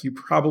green-white deck, you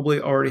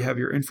probably already have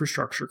your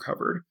infrastructure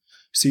covered.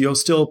 So you'll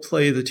still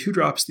play the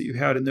 2-drops that you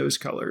had in those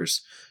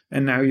colors.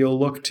 And now you'll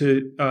look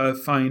to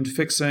find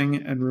fixing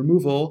and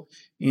removal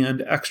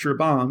and extra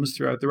bombs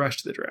throughout the rest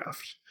of the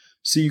draft.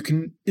 So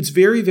it's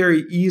very,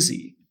 very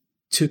easy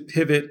to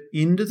pivot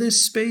into this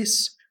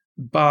space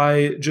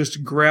by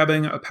just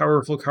grabbing a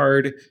powerful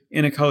card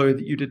in a color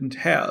that you didn't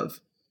have.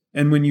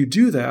 And when you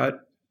do that,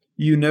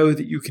 you know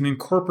that you can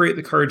incorporate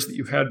the cards that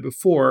you had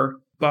before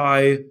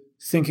by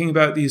thinking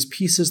about these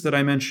pieces that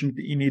I mentioned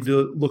that you need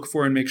to look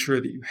for and make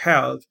sure that you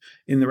have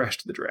in the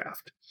rest of the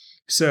draft.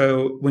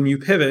 So when you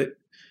pivot,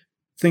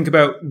 think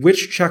about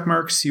which check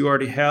marks you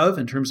already have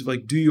in terms of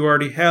like, do you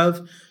already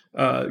have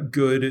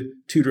good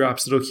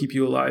 2-drops that'll keep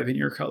you alive in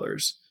your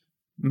colors?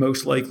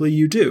 Most likely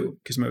you do,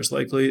 because most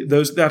likely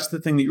that's the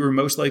thing that you were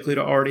most likely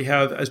to already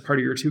have as part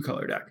of your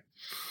 2-color deck.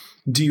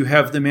 Do you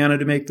have the mana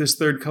to make this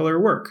 3rd color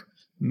work?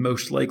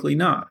 Most likely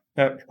not.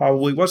 That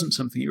probably wasn't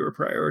something you were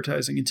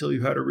prioritizing until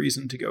you had a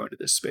reason to go into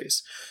this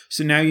space.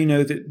 So now you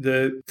know that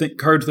the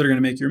cards that are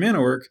going to make your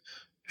mana work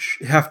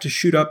have to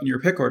shoot up in your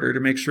pick order to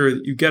make sure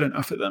that you get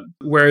enough of them.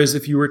 Whereas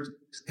if you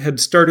had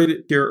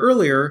started here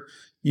earlier,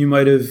 you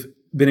might have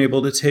been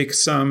able to take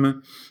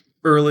some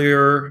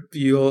earlier,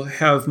 you'll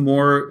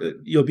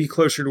be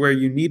closer to where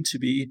you need to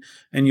be,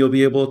 and you'll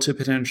be able to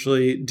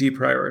potentially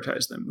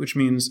deprioritize them, which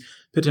means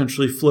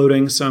potentially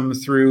floating some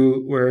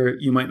through where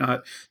you might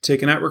not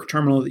take a network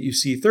terminal that you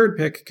see 3rd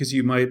pick because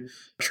you might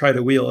try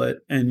to wheel it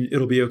and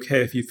it'll be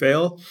okay if you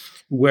fail.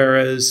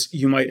 Whereas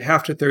you might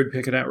have to 3rd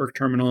pick a network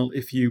terminal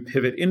if you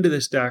pivot into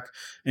this deck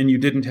and you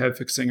didn't have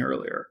fixing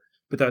earlier.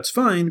 But that's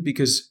fine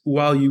because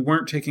while you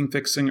weren't taking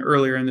fixing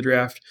earlier in the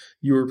draft,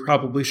 you were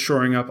probably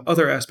shoring up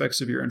other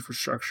aspects of your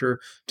infrastructure,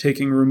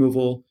 taking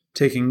removal,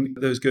 taking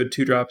those good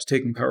 2-drops,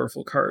 taking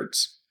powerful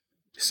cards.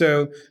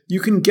 So you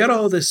can get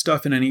all this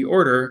stuff in any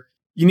order.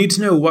 You need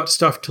to know what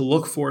stuff to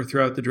look for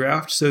throughout the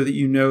draft so that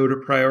you know to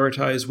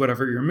prioritize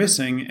whatever you're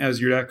missing as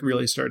your deck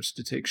really starts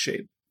to take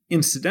shape.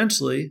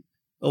 Incidentally,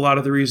 a lot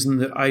of the reason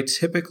that I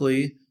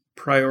typically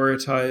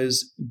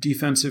prioritize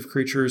defensive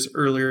creatures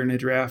earlier in a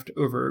draft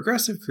over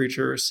aggressive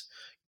creatures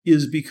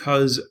is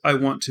because I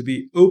want to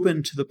be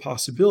open to the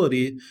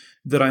possibility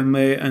that I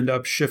may end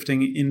up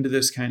shifting into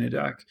this kind of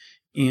deck.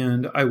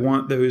 And I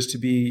want those to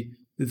be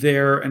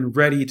there and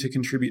ready to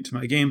contribute to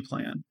my game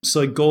plan. So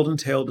like Golden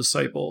Tail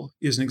Disciple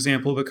is an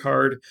example of a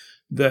card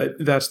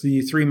that's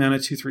the 3 mana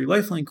 2/3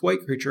 lifelink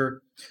white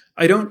creature.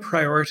 I don't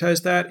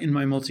prioritize that in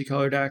my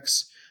multicolor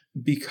decks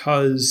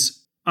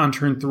because on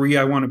turn 3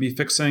 I want to be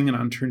fixing, and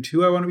on turn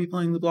 2 I want to be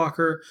playing the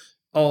blocker.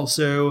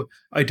 Also,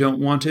 I don't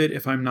want it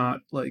if I'm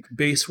not like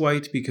base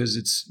white because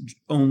it's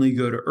only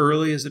go to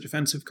early as a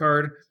defensive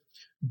card.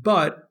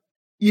 But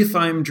if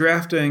I'm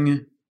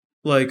drafting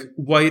like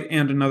white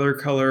and another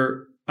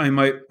color, I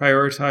might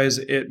prioritize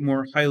it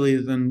more highly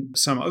than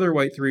some other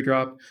white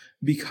 3-drop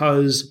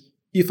because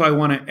if I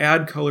want to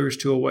add colors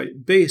to a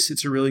white base,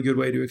 it's a really good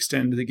way to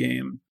extend the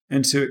game.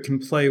 And so it can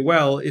play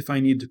well if I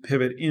need to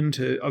pivot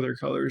into other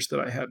colors that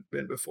I hadn't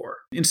been before.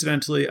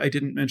 Incidentally, I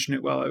didn't mention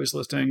it while I was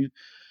listing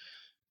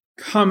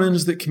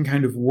commons that can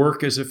kind of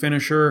work as a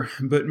finisher,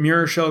 but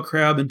Mirror Shell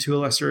Crab and to a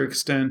lesser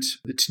extent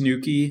the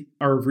Tanuki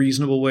are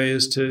reasonable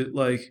ways to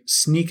like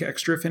sneak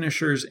extra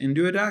finishers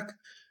into a deck,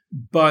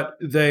 but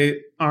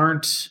they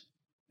aren't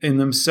in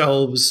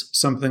themselves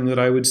something that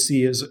I would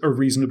see as a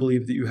reason to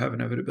believe that you have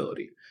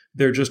inevitability.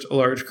 They're just a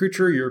large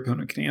creature, your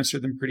opponent can answer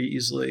them pretty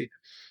easily,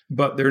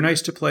 but they're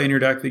nice to play in your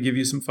deck. They give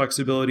you some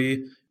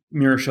flexibility.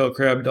 Mirror Shell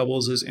Crab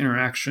doubles as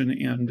interaction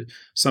and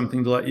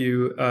something to let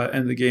you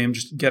end the game,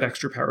 just get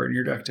extra power in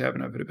your deck to have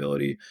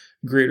inevitability.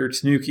 Greater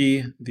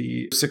Tanuki,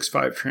 the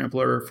 6/5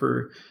 trampler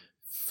for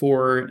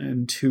 4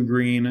 and 2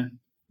 green,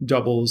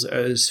 doubles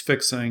as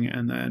fixing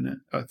and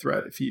then a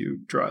threat if you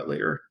draw it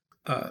later.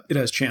 It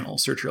has channel,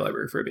 search your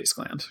library for a base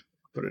land,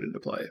 put it into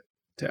play,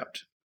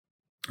 tapped,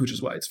 which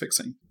is why it's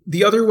fixing.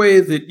 The other way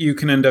that you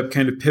can end up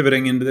kind of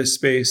pivoting into this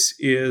space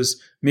is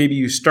maybe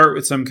you start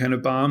with some kind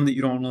of bomb that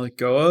you don't want to let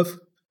go of,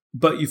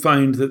 but you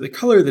find that the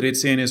color that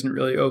it's in isn't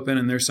really open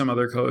and there's some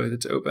other color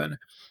that's open.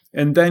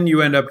 And then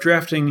you end up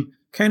drafting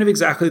kind of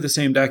exactly the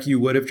same deck you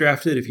would have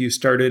drafted if you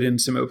started in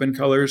some open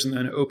colors and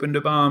then opened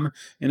a bomb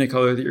in a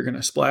color that you're going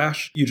to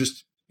splash. You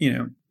just,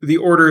 the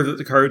order that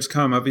the cards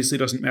come obviously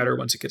doesn't matter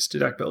once it gets to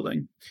deck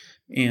building.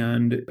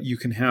 And you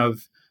can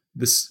have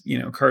this,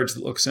 cards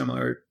that look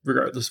similar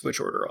regardless of which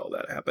order all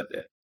that happened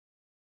in.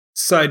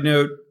 Side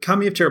note,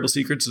 Kami of Terrible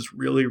Secrets is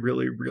really,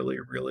 really, really,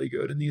 really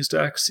good in these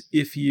decks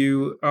if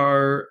you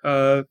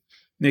are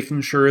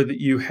making sure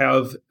that you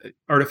have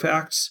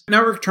artifacts.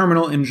 Network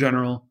Terminal in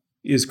general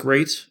is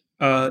great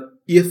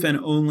if and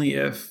only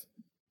if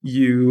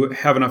you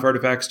have enough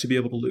artifacts to be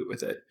able to loot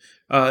with it.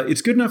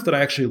 It's good enough that I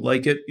actually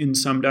like it in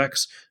some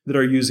decks that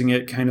are using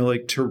it kind of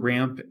like to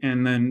ramp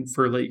and then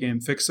for late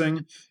game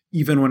fixing,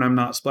 even when I'm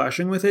not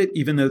splashing with it,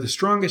 even though the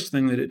strongest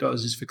thing that it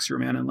does is fix your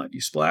mana and let you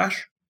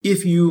splash.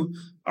 If you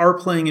are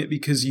playing it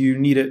because you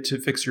need it to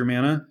fix your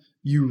mana,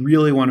 you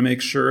really want to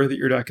make sure that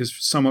your deck is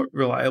somewhat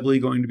reliably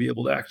going to be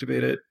able to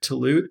activate it to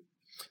loot.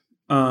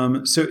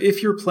 So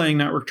if you're playing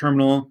Network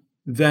Terminal,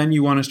 then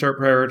you want to start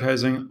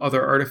prioritizing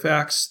other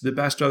artifacts. The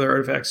best other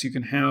artifacts you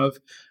can have: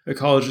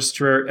 Ecologist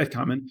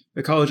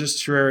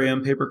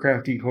Terrarium,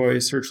 Papercraft Decoy,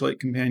 Searchlight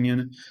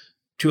Companion.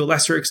 To a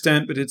lesser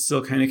extent, but it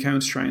still kind of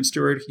counts, Shrine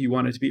Steward. You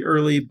want it to be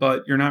early,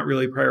 but you're not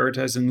really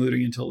prioritizing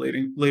looting until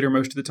later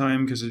most of the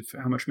time because of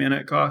how much mana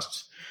it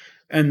costs.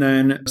 And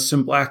then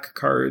some black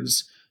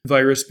cards,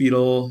 Virus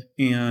Beetle,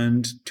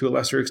 and to a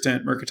lesser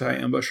extent,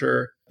 Murktide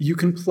Ambusher. You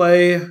can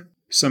play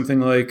something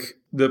like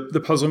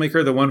the Puzzle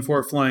Maker, the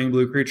 1/4 flying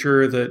blue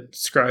creature that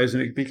scries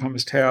and it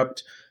becomes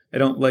tapped. I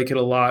don't like it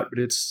a lot,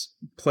 but it's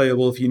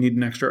playable if you need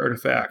an extra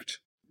artifact.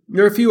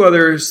 There are a few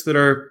others that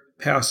are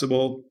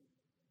passable.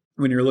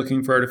 When you're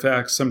looking for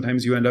artifacts,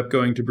 sometimes you end up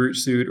going to Brute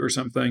Suit or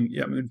something.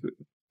 Yeah,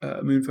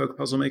 Moonfolk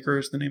Puzzle Maker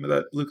is the name of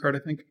that blue card, I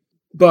think.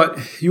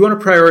 But you want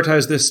to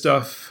prioritize this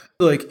stuff.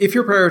 Like, if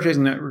you're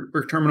prioritizing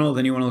Network Terminal,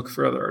 then you want to look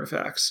for other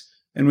artifacts.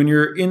 And when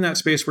you're in that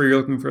space where you're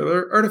looking for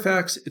other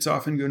artifacts, it's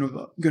often going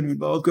to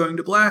involve going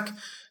to black.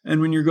 And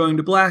when you're going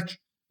to black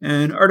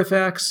and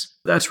artifacts,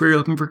 that's where you're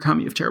looking for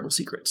Kami of Terrible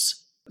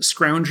Secrets.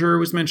 Scrounger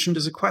was mentioned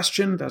as a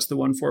question. That's the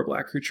 1/4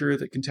 black creature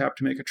that can tap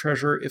to make a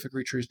treasure if a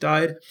creature has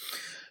died.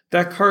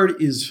 That card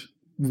is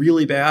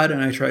really bad,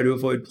 and I try to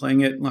avoid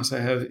playing it unless I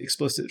have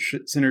explicit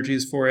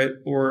synergies for it,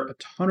 or a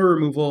ton of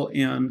removal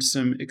and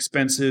some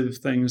expensive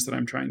things that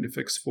I'm trying to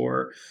fix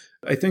for.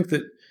 I think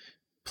that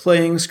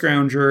playing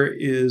Scrounger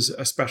is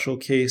a special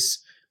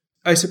case.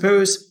 I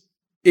suppose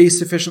a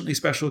sufficiently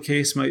special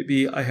case might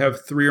be I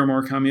have 3 or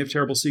more Kami of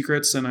Terrible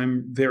Secrets, and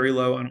I'm very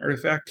low on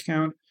artifact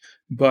count,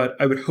 but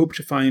I would hope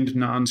to find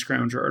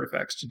non-Scrounger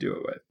artifacts to do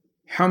it with.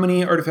 How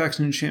many artifacts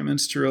and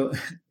enchantments to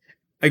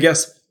I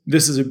guess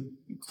this is a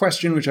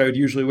question which I would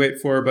usually wait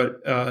for,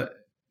 but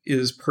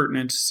is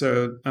pertinent.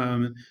 So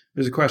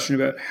there's a question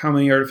about how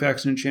many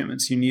artifacts and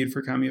enchantments you need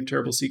for Kami of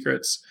Terrible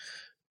Secrets.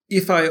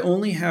 If I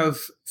only have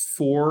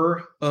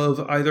 4 of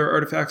either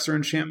artifacts or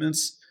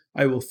enchantments,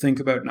 I will think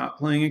about not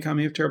playing a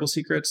Kami of Terrible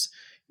Secrets.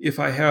 If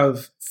I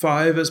have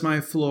 5 as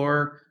my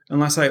floor,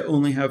 unless I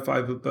only have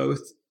 5 of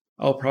both,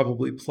 I'll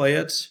probably play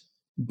it.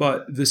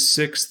 But the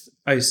 6th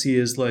I see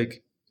as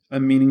like a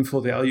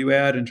meaningful value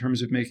add in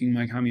terms of making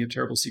my Kami of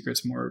Terrible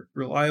Secrets more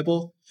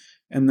reliable.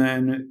 And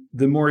then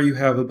the more you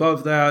have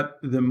above that,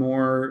 the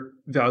more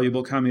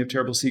valuable Kami of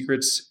Terrible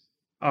Secrets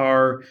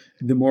are,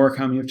 the more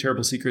Kami of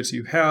Terrible Secrets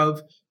you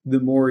have, the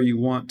more you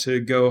want to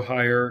go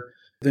higher.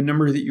 The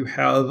number that you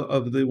have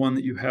of the one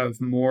that you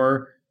have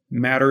more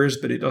matters,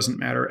 but it doesn't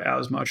matter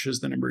as much as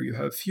the number you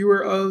have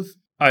fewer of.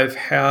 I've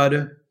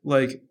had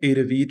like 8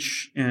 of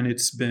each, and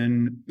it's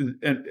been,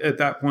 at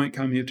that point,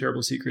 Kami of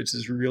Terrible Secrets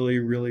is really,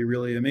 really,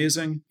 really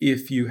amazing.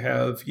 If you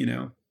have,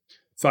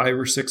 5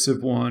 or 6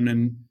 of one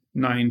and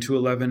 9 to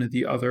 11 of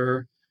the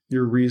other,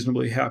 you're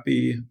reasonably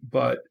happy.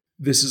 But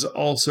this is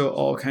also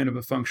all kind of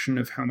a function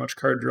of how much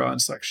card draw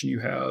and selection you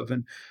have.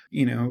 And,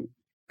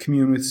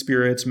 Commune with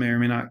Spirits may or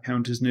may not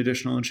count as an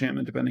additional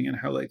enchantment, depending on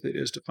how likely it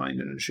is to find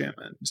an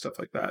enchantment and stuff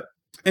like that.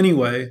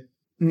 Anyway,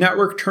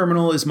 Network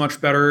Terminal is much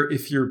better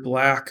if you're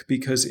black,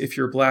 because if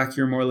you're black,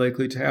 you're more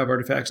likely to have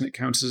artifacts and it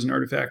counts as an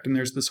artifact. And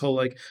there's this whole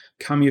like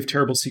Kami of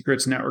Terrible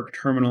Secrets, Network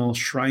Terminal,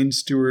 Shrine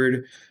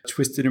Steward,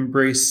 Twisted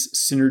Embrace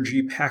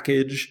synergy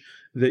package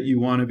that you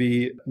want to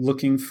be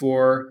looking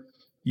for,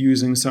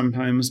 using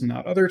sometimes,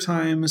 not other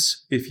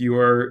times. If you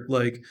are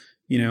like,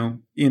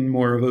 in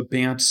more of a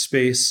Bant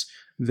space,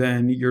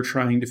 then you're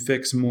trying to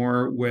fix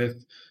more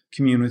with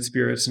Commune with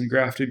Spirits and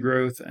Grafted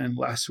Growth and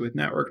less with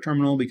Network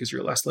Terminal, because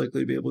you're less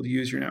likely to be able to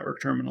use your Network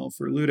Terminal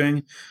for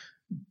looting.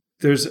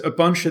 There's a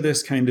bunch of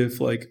this kind of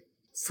like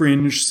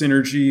fringe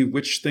synergy,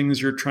 which things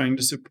you're trying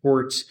to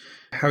support,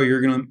 how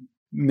you're going to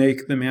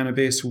make the mana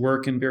base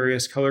work in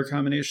various color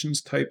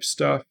combinations type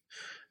stuff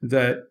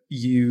that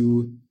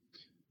you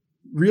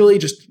really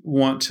just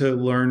want to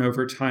learn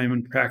over time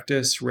and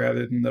practice,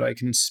 rather than that I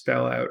can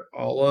spell out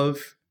all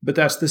of. But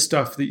that's the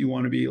stuff that you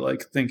want to be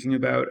like thinking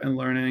about and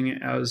learning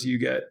as you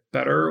get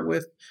better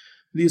with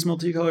these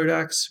multicolor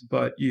decks.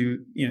 But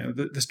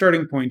the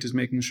starting point is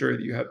making sure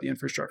that you have the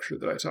infrastructure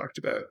that I talked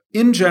about.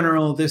 In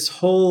general, this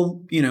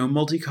whole,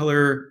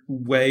 multicolor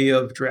way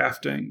of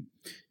drafting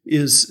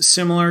is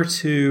similar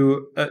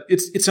to,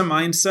 it's a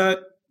mindset.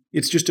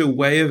 It's just a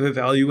way of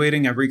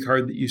evaluating every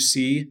card that you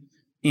see.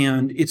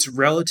 And it's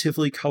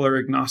relatively color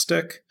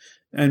agnostic.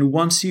 And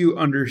once you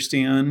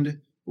understand,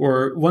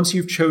 or once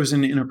you've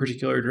chosen in a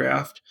particular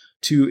draft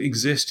to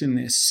exist in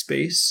this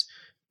space,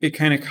 it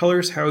kind of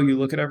colors how you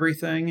look at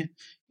everything.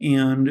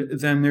 And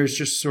then there's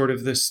just sort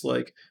of this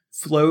like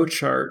flow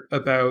chart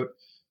about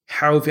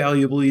how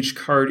valuable each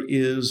card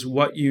is,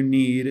 what you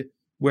need,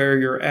 where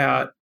you're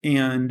at.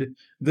 And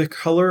the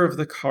color of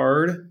the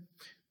card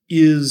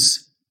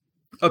is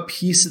a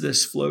piece of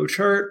this flow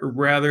chart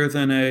rather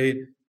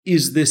than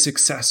is this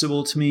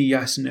accessible to me?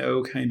 Yes,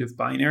 no kind of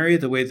binary,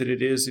 the way that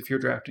it is if you're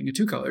drafting a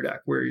 2-color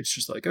deck, where it's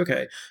just like,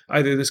 okay,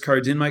 either this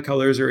card's in my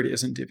colors or it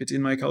isn't. If it's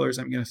in my colors,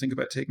 I'm going to think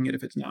about taking it.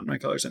 If it's not in my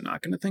colors, I'm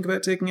not going to think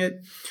about taking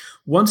it.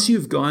 Once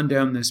you've gone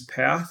down this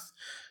path,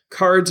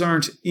 cards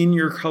aren't in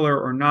your color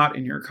or not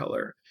in your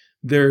color.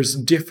 There's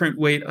different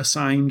weight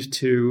assigned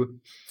to,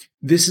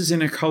 this is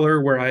in a color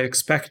where I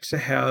expect to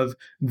have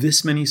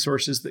this many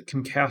sources that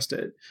can cast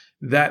it.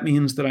 That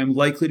means that I'm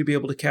likely to be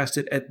able to cast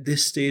it at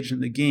this stage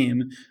in the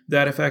game.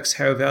 That affects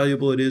how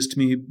valuable it is to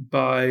me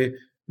by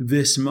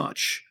this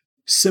much.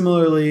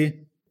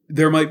 Similarly,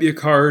 there might be a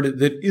card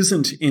that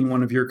isn't in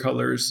one of your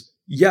colors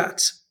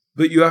yet,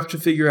 but you have to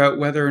figure out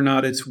whether or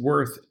not it's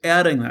worth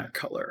adding that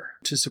color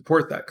to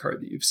support that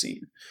card that you've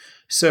seen.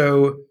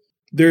 So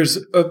there's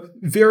a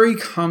very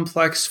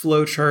complex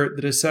flowchart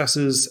that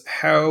assesses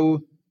how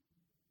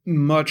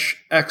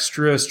much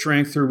extra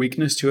strength or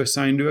weakness to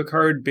assign to a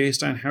card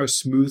based on how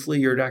smoothly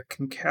your deck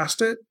can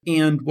cast it,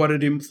 and what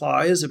it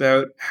implies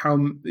about how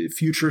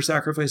future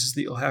sacrifices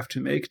that you'll have to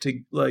make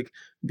to like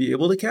be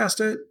able to cast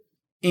it.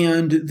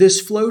 And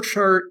this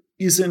flowchart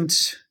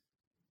isn't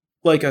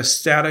like a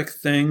static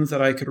thing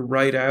that I could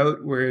write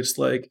out where it's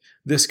like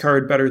this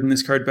card better than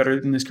this card,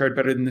 better than this card,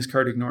 better than this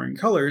card, ignoring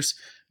colors,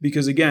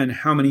 because again,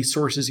 how many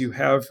sources you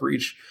have for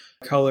each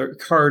color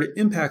card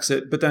impacts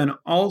it. But then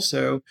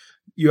also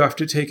you have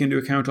to take into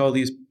account all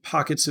these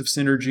pockets of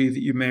synergy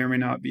that you may or may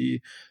not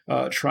be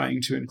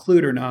trying to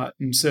include or not.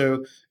 And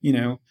so,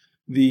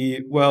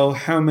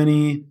 how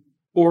many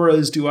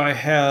auras do I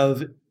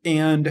have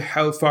and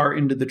how far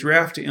into the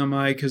draft am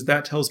I? Because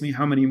that tells me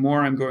how many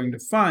more I'm going to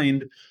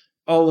find.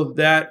 All of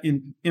that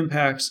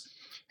impacts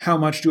how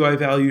much do I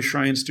value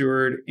Shrine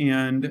Steward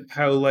and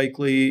how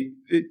likely,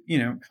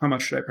 how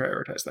much should I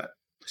prioritize that?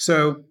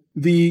 So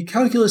the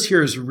calculus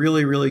here is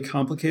really, really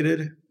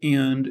complicated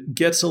and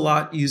gets a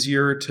lot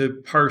easier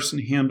to parse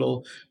and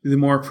handle the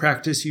more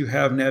practice you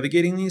have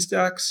navigating these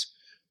decks.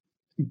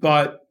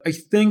 But I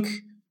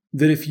think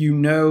that if you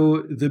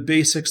know the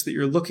basics that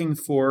you're looking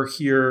for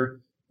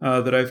here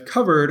that I've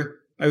covered,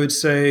 I would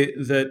say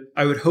that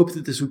I would hope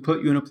that this would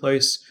put you in a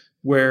place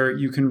where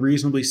you can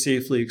reasonably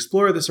safely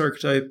explore this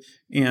archetype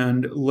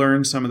and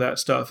learn some of that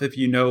stuff if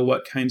you know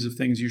what kinds of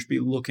things you should be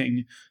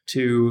looking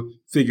to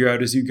figure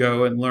out as you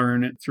go and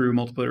learn through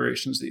multiple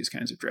iterations of these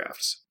kinds of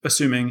drafts,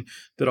 assuming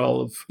that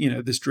all of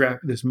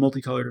this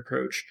multicolored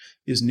approach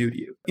is new to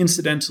you.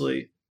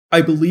 Incidentally,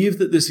 I believe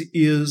that this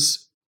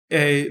is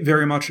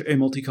very much a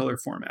multicolor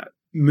format.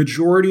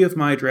 Majority of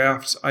my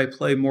drafts, I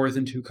play more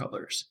than 2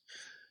 colors.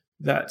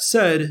 That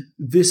said,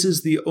 this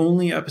is the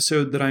only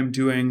episode that I'm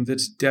doing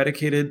that's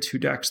dedicated to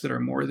decks that are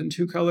more than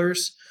 2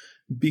 colors,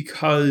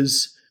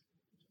 because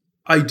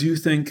I do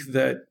think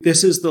that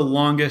this is the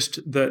longest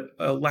that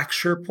a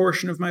lecture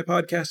portion of my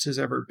podcast has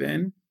ever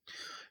been.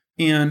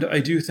 And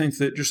I do think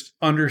that just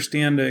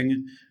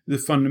understanding the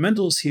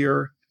fundamentals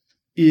here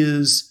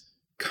is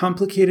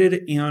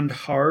complicated and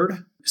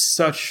hard,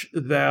 such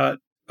that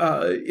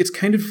it's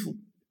kind of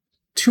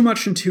too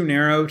much and too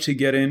narrow to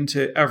get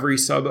into every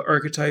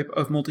sub-archetype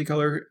of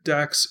multicolor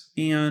decks.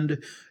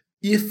 And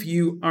if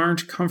you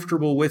aren't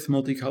comfortable with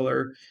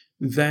multicolor,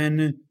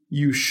 then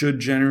you should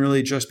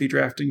generally just be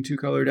drafting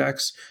 2-color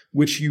decks,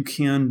 which you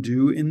can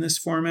do in this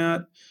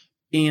format.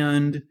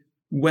 And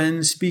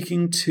when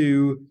speaking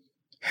to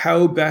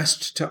how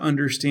best to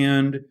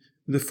understand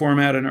the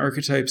format and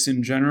archetypes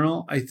in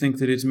general, I think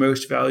that it's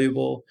most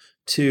valuable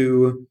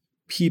to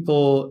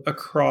people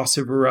across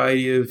a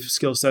variety of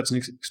skill sets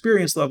and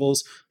experience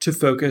levels to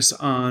focus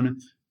on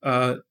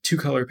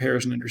 2-color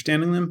pairs and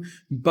understanding them.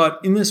 But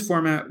in this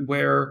format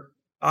where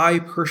I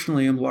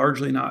personally am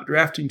largely not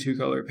drafting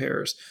 2-color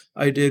pairs,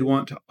 I did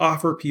want to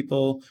offer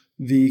people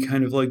the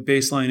kind of like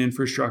baseline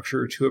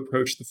infrastructure to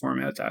approach the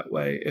format that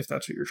way, if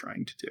that's what you're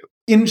trying to do.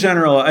 In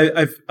general,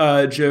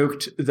 I've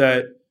joked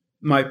that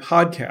my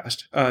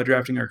podcast,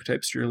 Drafting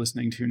Archetypes you're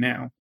listening to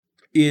now,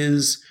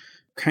 is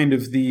kind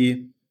of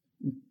the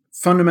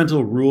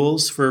fundamental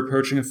rules for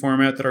approaching a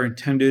format that are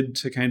intended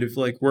to kind of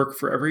like work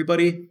for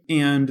everybody.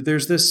 And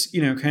there's this,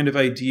 kind of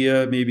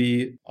idea,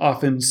 maybe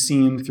often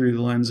seen through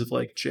the lens of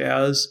like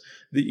jazz,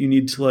 that you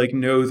need to like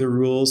know the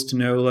rules to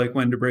know like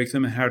when to break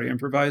them and how to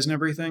improvise and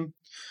everything.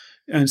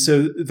 And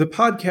so the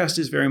podcast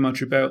is very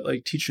much about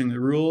like teaching the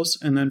rules.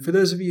 And then for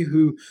those of you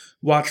who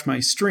watch my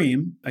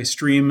stream, I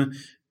stream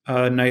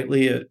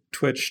nightly at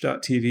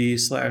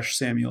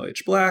twitch.tv/Samuel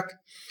H. Black.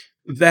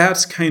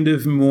 That's kind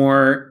of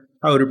more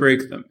how to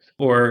break them,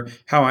 or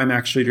how I'm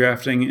actually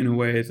drafting in a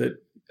way that,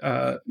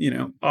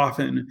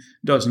 often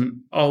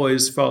doesn't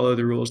always follow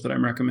the rules that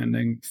I'm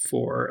recommending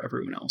for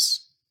everyone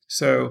else.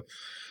 So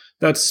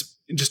that's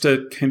just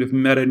a kind of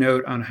meta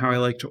note on how I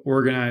like to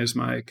organize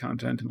my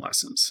content and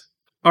lessons.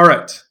 All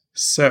right,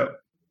 so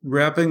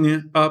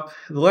wrapping up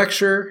the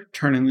lecture,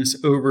 turning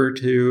this over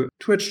to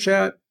Twitch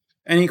chat.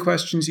 Any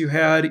questions you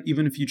had,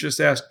 even if you just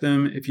asked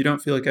them, if you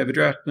don't feel like I've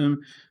addressed them,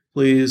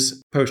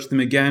 please post them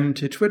again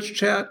to Twitch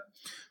chat.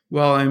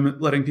 While I'm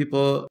letting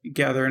people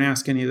gather and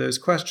ask any of those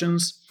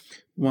questions,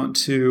 want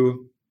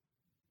to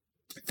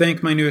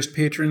thank my newest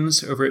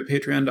patrons over at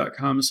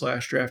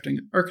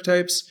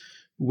patreon.com/draftingarchetypes,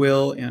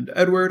 Will and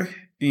Edward,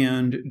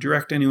 and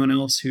direct anyone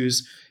else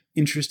who's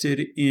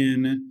interested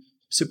in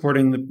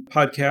supporting the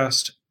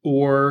podcast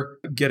or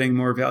getting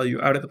more value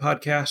out of the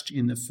podcast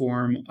in the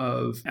form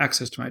of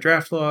access to my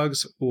draft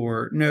logs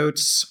or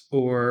notes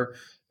or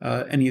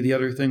any of the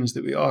other things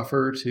that we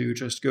offer, to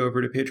just go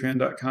over to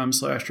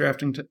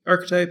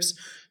patreon.com/draftingarchetypes,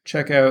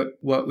 check out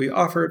what we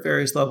offer at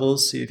various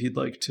levels, see if you'd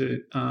like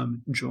to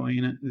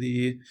join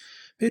the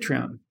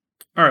Patreon.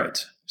 All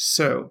right,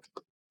 so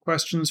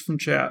questions from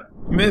chat.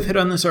 You may have hit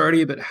on this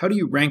already, but how do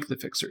you rank the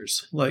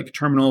fixers, like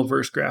terminal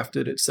versus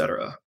grafted,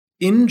 etc.?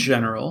 In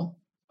general,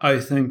 I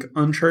think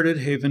Uncharted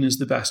Haven is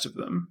the best of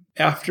them.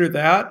 After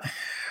that,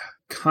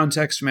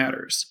 context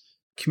matters.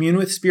 Commune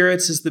with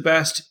Spirits is the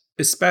best,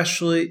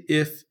 especially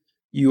if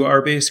you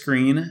are base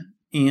green,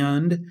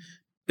 and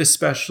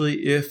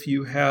especially if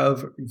you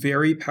have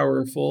very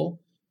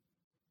powerful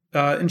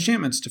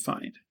enchantments to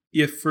find.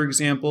 If, for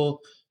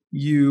example,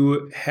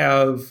 you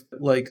have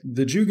like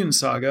the Jugen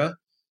Saga,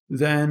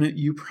 then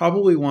you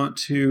probably want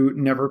to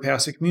never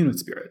pass a Commune with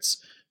Spirits,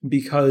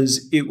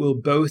 because it will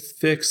both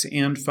fix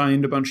and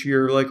find a bunch of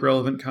your like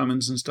relevant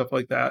commons and stuff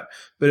like that,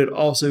 but it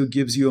also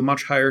gives you a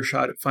much higher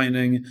shot at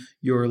finding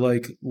your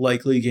like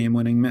likely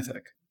game-winning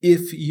mythic.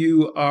 If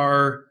you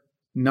are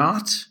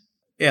not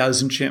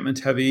as enchantment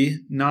heavy,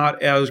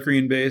 not as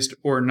green based,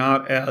 or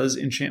not as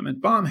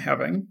enchantment bomb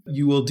having,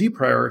 you will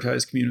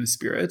deprioritize Commune with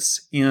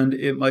Spirits, and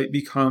it might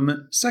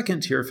become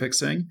second tier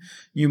fixing.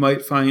 You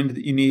might find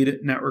that you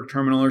need Network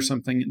Terminal or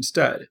something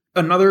instead.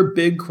 Another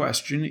big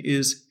question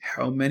is,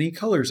 how many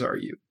colors are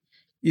you?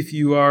 If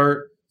you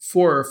are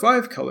 4 or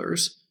 5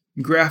 colors,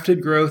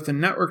 Grafted Growth and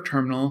Network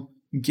Terminal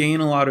gain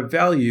a lot of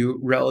value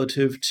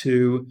relative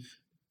to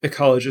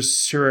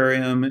Ecologist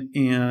Terrarium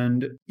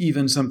and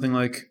even something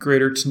like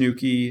Greater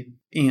Tanuki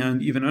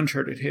and even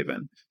Uncharted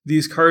Haven.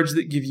 These cards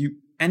that give you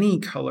any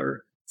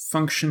color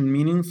function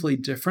meaningfully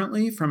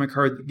differently from a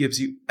card that gives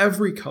you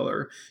every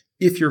color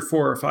if you're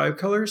 4 or 5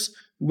 colors,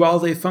 while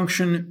they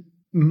function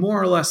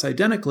more or less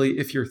identically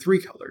if you're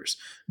 3 colors.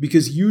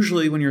 Because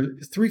usually when you're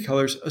 3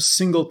 colors, a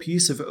single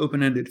piece of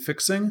open-ended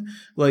fixing,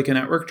 like a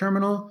network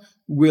terminal,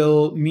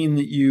 will mean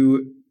that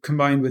you,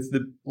 combined with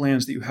the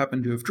lands that you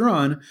happen to have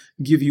drawn,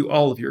 give you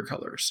all of your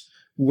colors.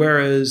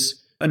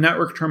 Whereas a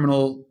network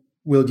terminal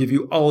will give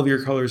you all of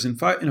your colors in a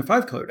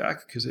 5-color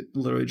deck, because it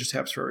literally just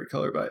taps for every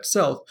color by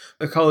itself.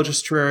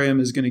 Ecologist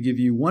Terrarium is going to give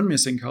you 1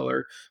 missing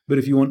color, but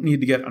if you need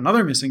to get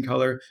another missing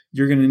color,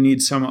 you're going to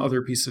need some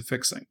other piece of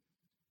fixing.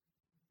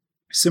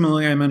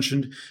 Similarly, I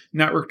mentioned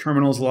network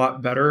terminal is a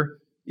lot better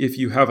if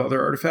you have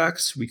other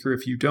artifacts, weaker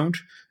if you don't.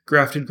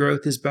 Grafted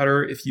Growth is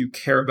better if you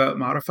care about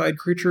modified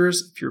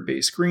creatures, if you're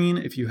base green,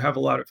 if you have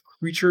a lot of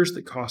creatures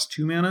that cost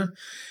 2 mana.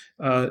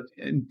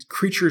 And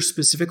creatures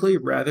specifically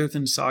rather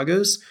than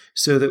sagas,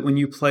 so that when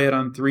you play it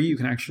on 3, you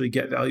can actually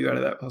get value out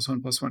of that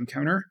 +1/+1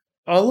 counter.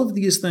 All of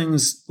these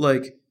things,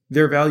 like,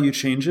 their value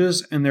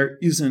changes, and there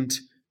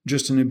isn't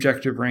just an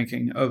objective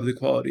ranking of the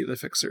quality of the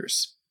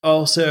fixers.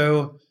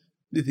 Also,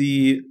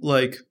 the,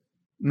 like,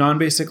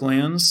 non-basic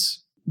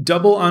lands,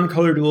 double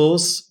on-color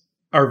duels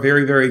are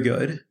very, very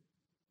good.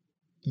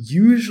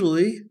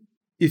 Usually,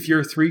 if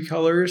you're 3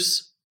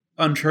 colors,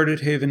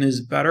 Uncharted Haven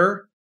is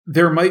better.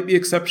 There might be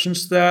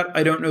exceptions to that.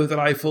 I don't know that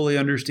I fully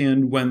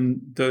understand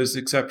when those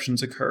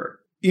exceptions occur.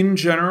 In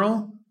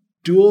general,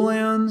 dual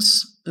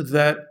lands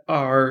that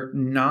are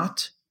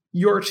not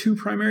your 2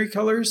 primary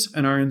colors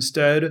and are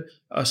instead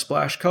a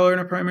splash color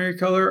and a primary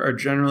color are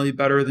generally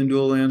better than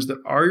dual lands that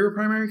are your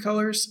primary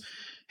colors.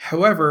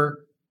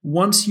 However,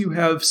 once you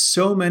have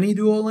so many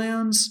dual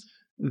lands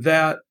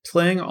that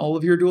playing all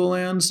of your dual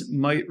lands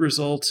might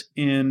result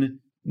in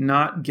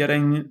not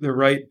getting the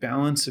right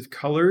balance of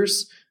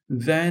colors,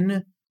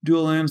 then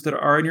dual lands that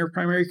are in your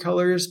primary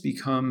colors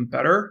become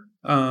better.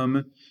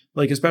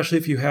 Like, especially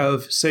if you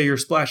have, say, you're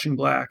splashing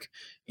black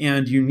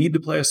and you need to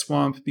play a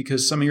swamp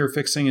because some of your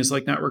fixing is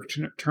like Network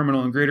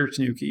Terminal and Greater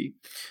Tanuki,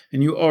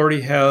 and you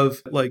already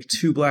have like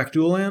 2 black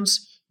dual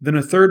lands, then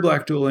a 3rd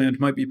black dual land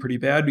might be pretty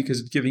bad because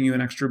it's giving you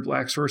an extra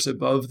black source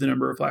above the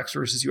number of black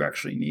sources you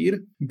actually need.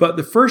 But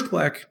the first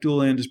black dual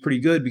land is pretty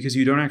good because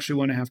you don't actually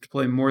want to have to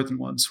play more than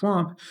 1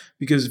 swamp,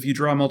 because if you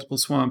draw multiple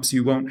swamps,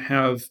 you might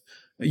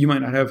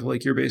not have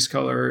like your base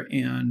color,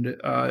 and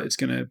it's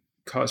going to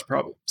cause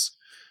problems.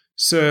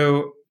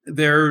 So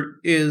there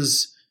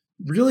is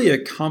really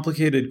a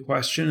complicated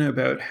question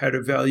about how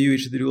to value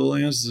each of the dual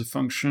lands as a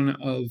function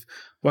of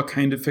what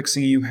kind of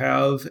fixing you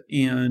have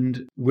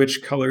and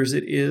which colors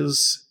it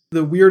is.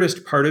 The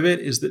weirdest part of it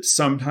is that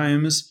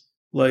sometimes,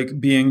 like,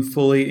 being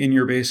fully in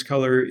your base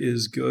color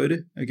is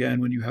good,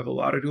 again, when you have a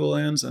lot of dual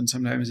lands, and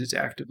sometimes it's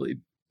actively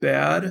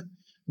bad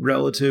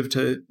relative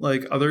to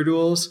like other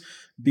duels,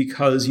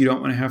 because you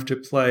don't want to have to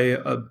play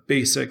a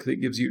basic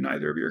that gives you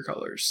neither of your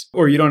colors.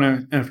 Or you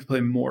don't have to play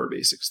more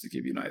basics that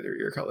give you neither of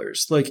your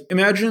colors. Like,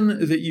 imagine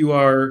that you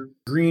are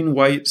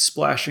green-white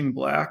splashing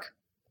black,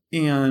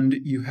 and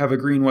you have a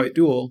green-white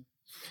duel.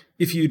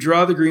 If you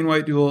draw the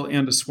green-white duel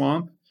and a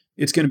swamp,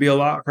 it's going to be a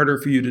lot harder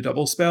for you to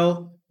double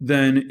spell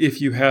than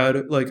if you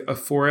had like a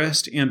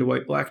forest and a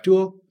white-black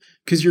duel.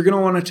 Because you're going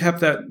to want to tap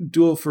that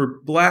duel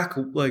for black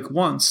like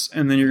once,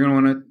 and then you're going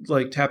to want to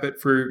like tap it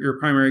for your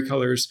primary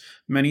colors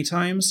many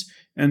times.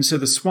 And so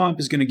the swamp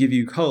is going to give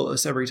you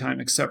colorless every time,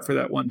 except for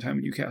that one time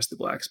when you cast the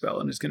black spell,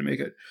 and it's going to make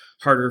it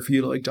harder for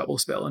you to like double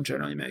spell and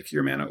generally make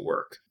your mana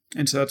work.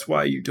 And so that's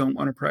why you don't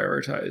want to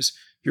prioritize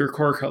your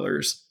core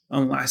colors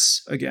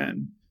unless,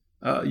 again,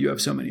 you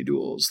have so many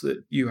duels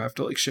that you have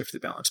to like shift the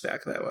balance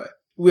back that way.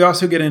 We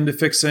also get into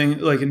fixing,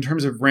 like in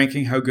terms of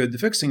ranking how good the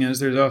fixing is,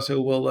 there's also,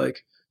 well,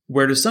 like,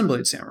 where does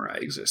Sunblade Samurai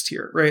exist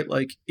here, right?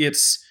 Like,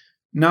 it's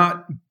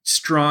not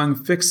strong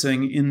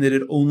fixing in that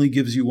it only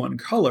gives you 1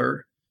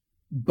 color,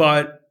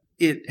 but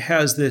it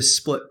has this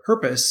split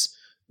purpose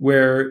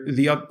where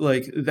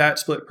that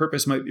split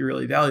purpose might be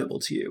really valuable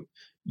to you.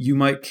 You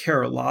might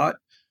care a lot,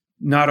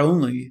 not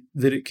only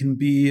that it can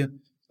be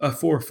a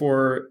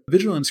 4/4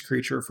 vigilance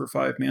creature for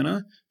 5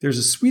 mana, there's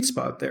a sweet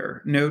spot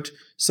there. Note,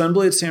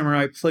 Sunblade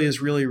Samurai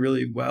plays really,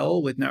 really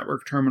well with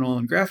Network Terminal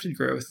and Grafted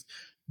Growth,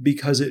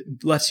 because it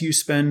lets you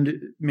spend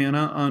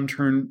mana on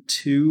turn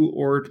 2,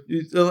 or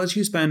it lets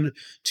you spend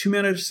 2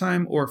 mana at a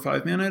time or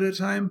 5 mana at a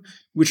time,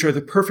 which are the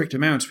perfect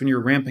amounts when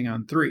you're ramping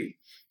on 3.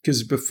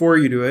 Because before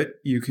you do it,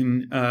 you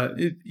can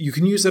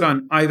use it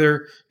on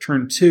either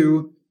turn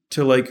 2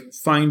 to like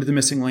find the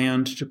missing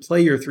land to play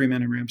your 3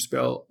 mana ramp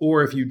spell,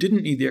 or if you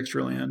didn't need the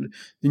extra land,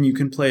 then you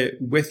can play it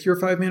with your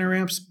 5 mana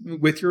ramps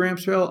with your ramp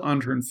spell on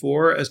turn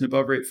 4 as an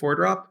above rate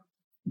 4-drop.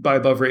 By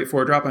above rate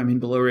 4-drop, I mean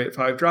below rate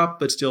 5-drop,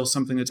 but still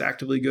something that's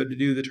actively good to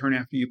do the turn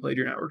after you played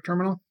your Network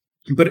Terminal.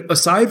 But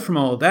aside from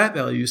all of that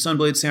value,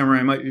 Sunblade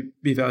Samurai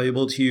might be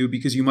valuable to you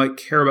because you might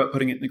care about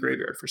putting it in the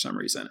graveyard for some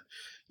reason.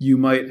 You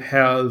might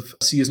have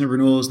Season of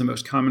Renewal is the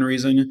most common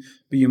reason,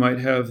 but you might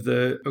have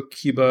the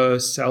Okiba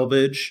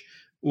Salvage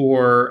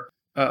or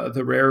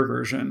the rare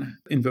version,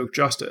 Invoke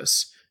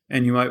Justice,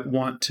 and you might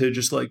want to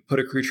just like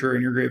put a creature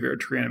in your graveyard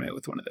to reanimate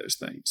with one of those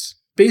things.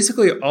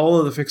 Basically, all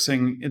of the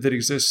fixing that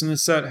exists in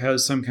this set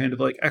has some kind of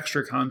like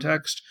extra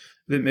context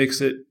that makes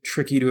it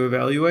tricky to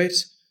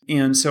evaluate.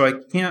 And so I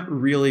can't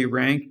really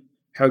rank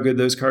how good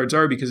those cards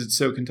are because it's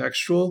so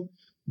contextual.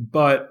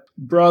 But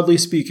broadly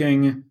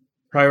speaking,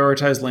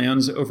 prioritize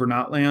lands over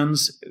not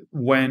lands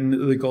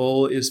when the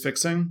goal is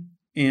fixing.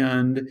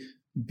 And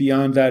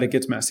beyond that, it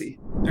gets messy.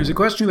 There's a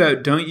question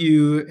about, don't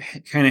you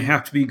kind of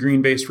have to be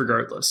green-based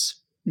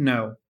regardless?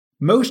 No.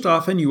 Most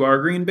often you are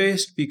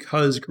green-based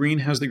because green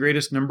has the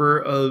greatest number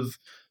of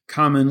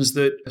commons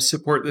that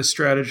support this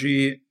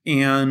strategy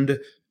and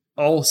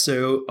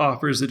also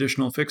offers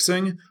additional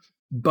fixing.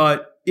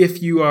 But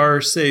if you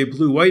are, say,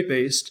 blue-white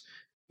based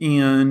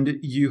and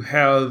you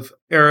have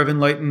Era of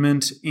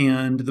Enlightenment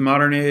and the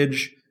Modern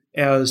Age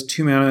as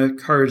 2-mana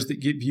cards that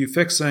give you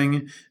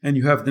fixing, and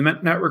you have the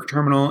Network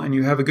Terminal, and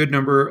you have a good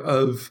number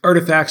of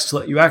artifacts to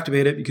let you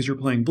activate it because you're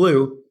playing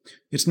blue,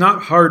 it's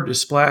not hard to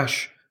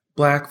splash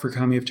black for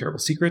Kami of Terrible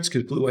Secrets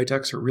because blue-white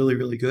decks are really,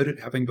 really good at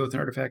having both an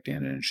artifact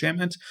and an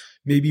enchantment.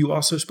 Maybe you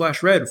also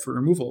splash red for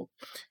removal.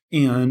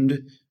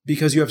 And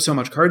because you have so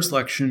much card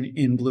selection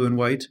in blue and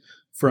white,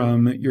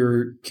 from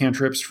your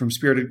cantrips from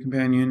Spirited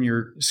Companion,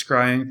 your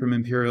scrying from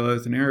Imperial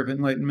Oath and Era of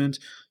Enlightenment,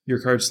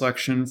 your card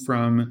selection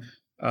from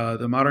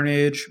the Modern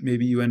Age,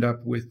 maybe you end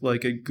up with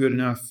like a good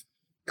enough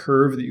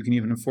curve that you can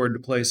even afford to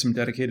play some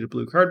dedicated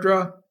blue card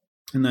draw,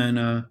 and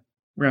then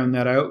round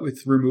that out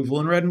with removal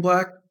in red and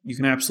black. You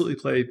can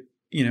absolutely play,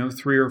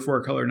 3 or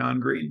 4 color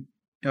non-green.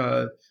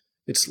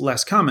 It's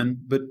less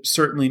common, but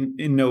certainly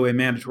in no way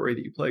mandatory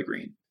that you play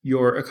green.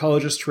 Your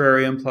Ecologist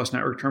Terrarium plus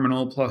Network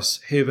Terminal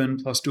plus Haven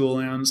plus dual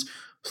lands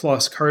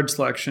plus card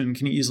selection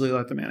can easily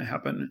let the mana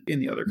happen in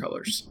the other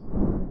colors.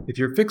 If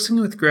you're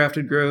fixing with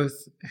Grafted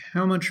Growth,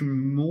 how much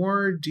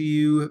more do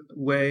you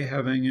weigh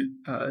having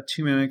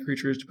 2-mana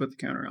creatures to put the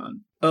counter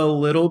on? A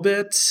little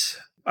bit.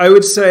 I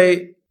would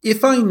say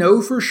if I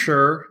know for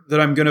sure that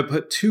I'm going to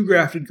put 2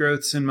 Grafted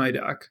Growths in my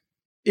deck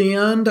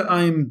and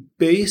I'm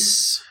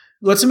base...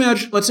 Let's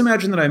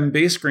imagine that I'm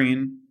base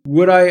green.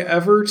 Would I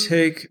ever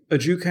take a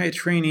Jukai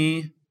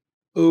Trainee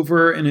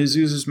over an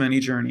Azusa's Many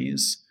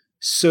Journeys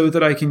so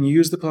that I can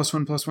use the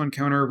 +1/+1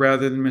 counter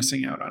rather than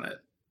missing out on it?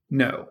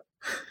 No.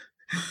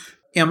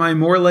 Am I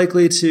more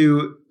likely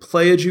to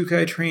play a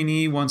Jukai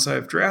Trainee once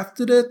I've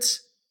drafted it?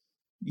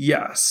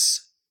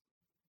 Yes.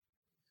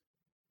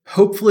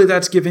 Hopefully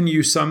that's given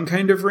you some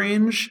kind of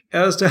range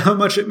as to how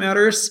much it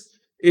matters.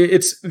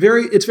 It's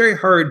very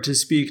hard to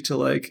speak to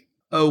like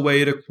a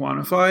way to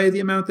quantify the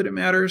amount that it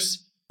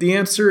matters. The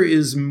answer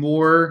is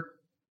more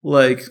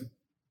like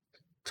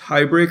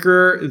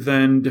tiebreaker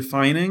than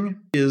defining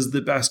is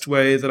the best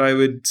way that I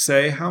would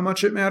say how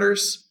much it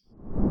matters.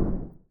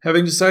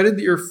 Having decided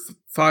that you're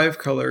 5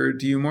 color,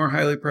 do you more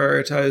highly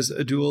prioritize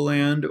a dual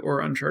land or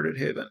Uncharted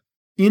Haven?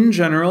 In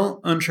general,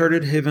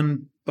 Uncharted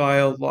Haven by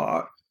a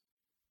lot.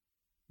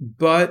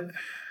 But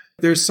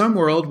there's some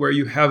world where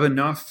you have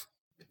enough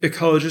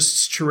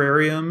Ecologists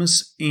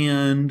Terrariums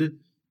and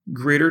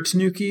Greater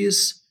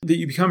Tanukis that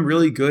you become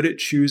really good at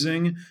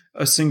choosing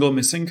a single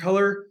missing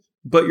color,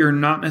 but you're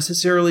not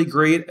necessarily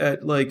great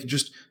at like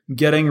just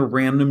getting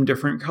random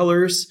different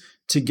colors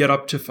to get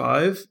up to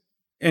 5.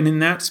 And in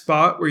that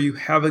spot where you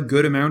have a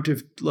good amount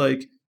of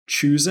like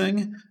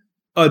choosing,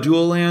 a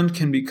dual land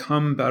can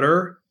become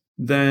better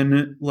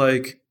than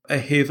like a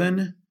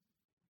Haven.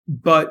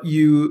 But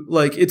you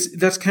like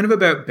that's kind of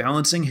about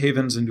balancing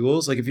havens and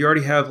duals. Like if you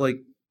already have like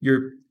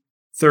your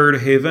 3rd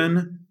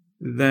Haven,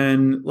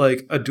 then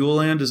like a dual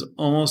land is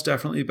almost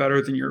definitely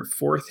better than your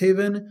 4th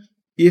Haven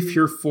if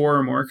you're 4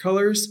 or more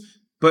colors,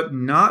 but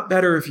not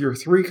better if you're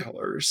 3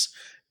 colors.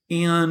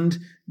 And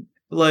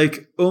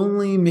like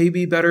only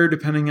maybe better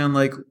depending on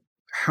like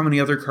how many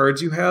other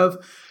cards you have.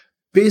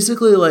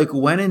 Basically, like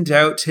when in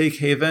doubt, take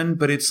Haven,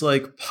 but it's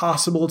like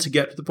possible to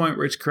get to the point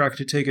where it's correct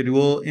to take a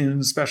dual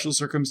in special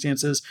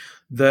circumstances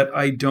that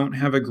I don't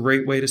have a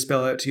great way to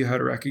spell out to you how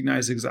to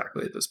recognize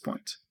exactly at this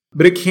point.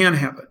 But it can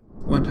happen.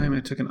 One time I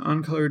took an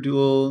uncolored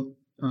dual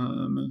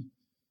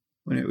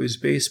when it was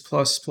base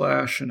plus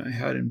splash and I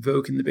had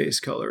Invoke in the base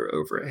color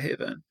over a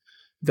Haven.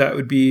 That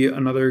would be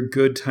another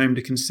good time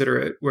to consider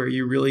it, where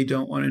you really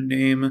don't want to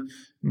name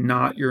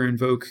not your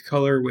Invoke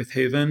color with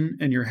Haven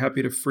and you're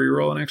happy to free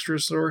roll an extra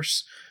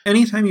source.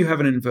 Anytime you have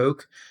an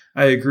Invoke,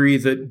 I agree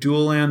that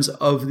dual lands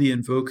of the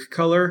Invoke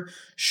color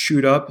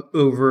shoot up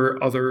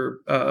over other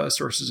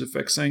sources of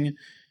fixing.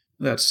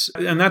 That's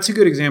a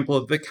good example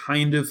of the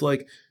kind of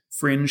like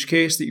fringe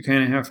case that you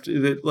kind of have to,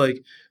 that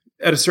like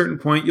at a certain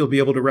point you'll be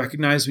able to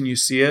recognize when you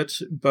see it,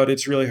 but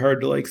it's really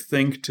hard to like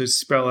think to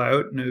spell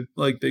out in a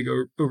like big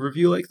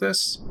overview like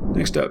this.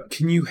 Next up,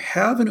 can you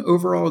have an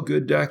overall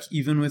good deck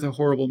even with a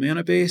horrible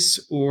mana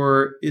base,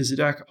 or is a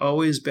deck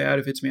always bad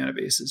if its mana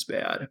base is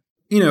bad?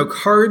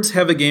 Cards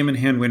have a game in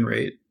hand win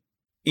rate,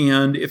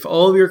 and if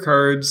all of your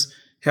cards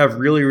have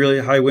really, really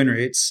high win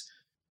rates,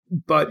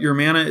 but your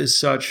mana is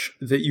such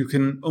that you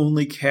can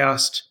only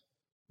cast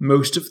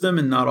most of them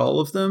and not all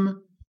of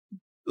them,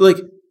 like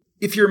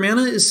if your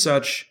mana is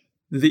such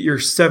that you're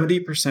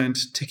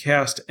 70% to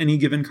cast any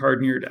given card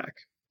in your deck,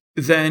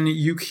 then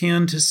you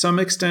can to some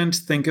extent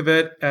think of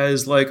it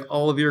as like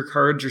all of your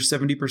cards are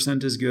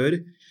 70% as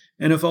good.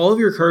 And if all of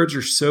your cards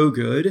are so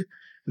good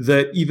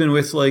that even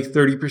with like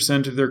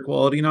 30% of their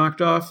quality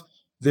knocked off,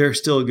 they're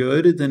still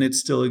good, then it's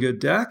still a good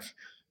deck.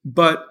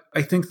 But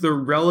I think the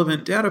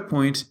relevant data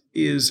point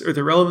is, or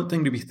the relevant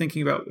thing to be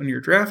thinking about when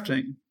you're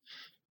drafting,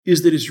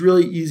 is that it's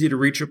really easy to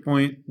reach a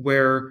point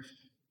where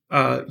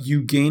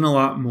you gain a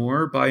lot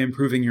more by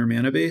improving your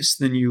mana base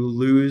than you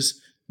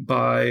lose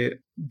by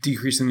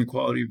decreasing the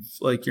quality of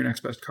like your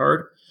next best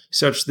card,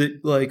 such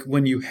that like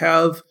when you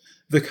have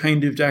the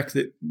kind of deck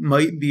that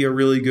might be a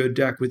really good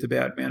deck with a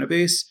bad mana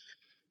base,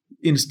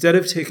 instead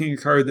of taking a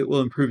card that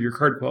will improve your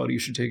card quality, you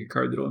should take a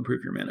card that will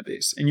improve your mana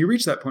base. And you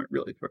reach that point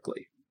really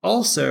quickly.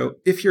 Also,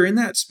 if you're in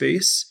that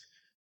space,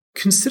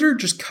 consider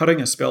just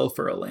cutting a spell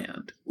for a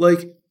land.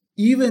 Like,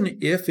 even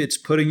if it's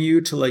putting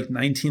you to like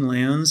 19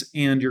 lands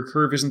and your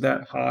curve isn't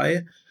that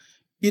high,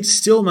 it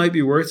still might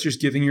be worth just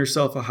giving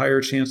yourself a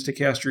higher chance to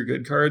cast your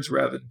good cards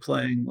rather than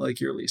playing like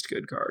your least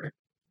good card.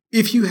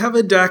 If you have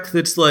a deck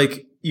that's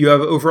like you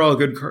have overall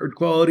good card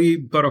quality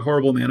but a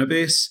horrible mana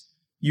base,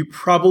 you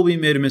probably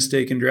made a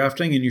mistake in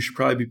drafting and you should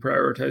probably be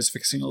prioritized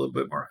fixing a little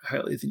bit more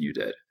highly than you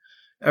did.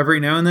 Every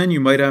now and then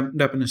you might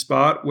end up in a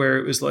spot where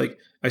it was like,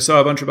 I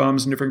saw a bunch of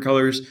bombs in different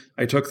colors.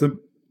 I took them.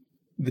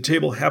 The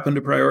table happened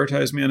to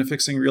prioritize mana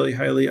fixing really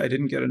highly. I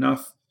didn't get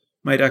enough.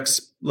 My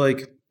deck's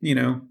like,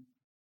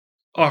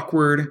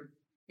 awkward.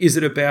 Is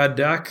it a bad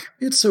deck?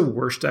 It's a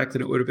worse deck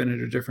than it would have been at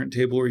a different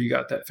table where you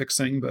got that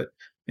fixing. But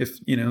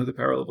if, the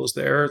power level's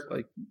there,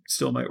 like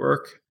still might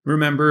work.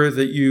 Remember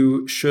that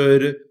you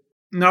should,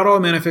 not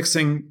all mana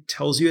fixing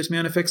tells you it's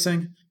mana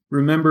fixing.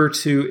 Remember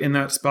to, in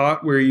that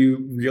spot where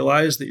you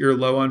realize that you're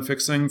low on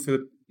fixing for,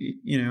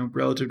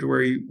 relative to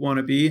where you want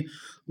to be,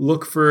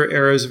 look for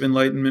Arrows of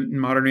Enlightenment in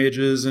Modern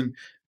Ages and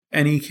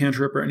any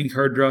cantrip or any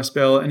card draw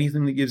spell,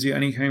 anything that gives you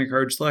any kind of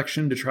card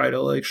selection to try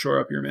to like shore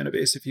up your mana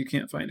base if you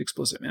can't find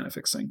explicit mana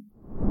fixing.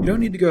 You don't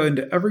need to go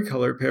into every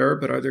color pair,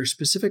 but are there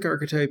specific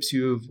archetypes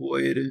you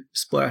avoid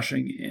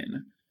splashing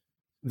in?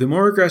 The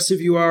more aggressive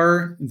you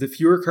are, the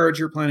fewer cards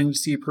you're planning to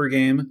see per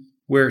game,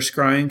 where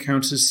scrying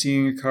counts as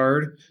seeing a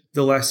card,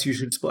 the less you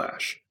should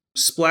splash.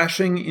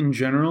 Splashing in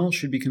general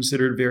should be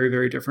considered very,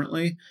 very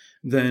differently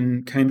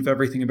than kind of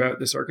everything about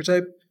this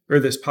archetype or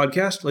this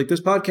podcast. Like,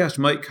 this podcast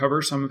might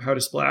cover some of how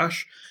to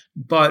splash,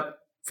 but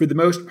for the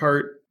most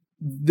part,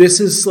 this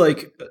is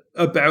like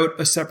about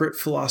a separate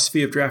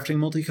philosophy of drafting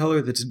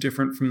multicolor that's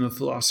different from the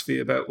philosophy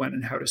about when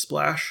and how to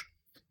splash.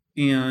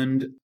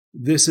 And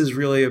this is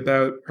really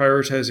about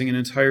prioritizing an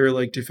entire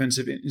like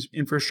defensive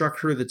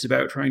infrastructure that's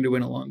about trying to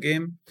win a long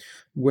game,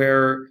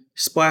 where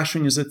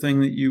splashing is a thing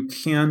that you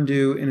can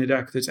do in a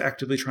deck that's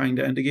actively trying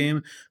to end a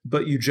game,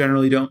 but you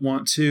generally don't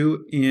want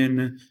to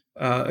in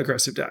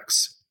aggressive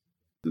decks.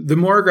 The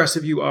more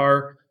aggressive you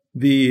are,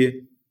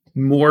 the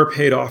more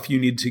paid off you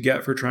need to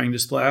get for trying to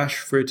splash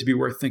for it to be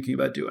worth thinking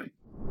about doing.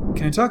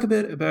 Can I talk a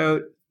bit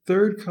about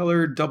third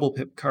color double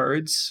pip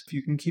cards? If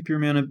you can keep your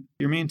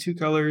main two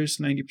colors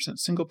 90%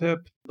 single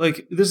pip.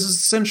 Like, this is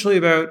essentially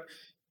about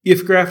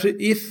if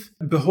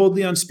Behold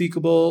the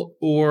Unspeakable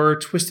or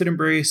Twisted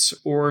Embrace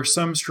or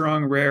some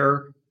strong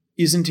rare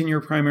isn't in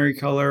your primary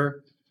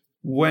color,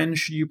 when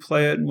should you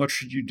play it and what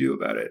should you do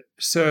about it?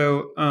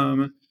 So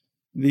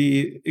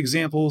the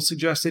example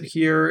suggested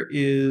here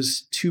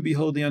is to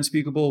Behold the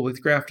Unspeakable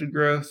with Grafted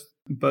Growth,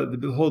 but the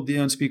Behold the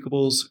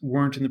Unspeakables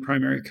weren't in the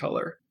primary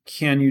color.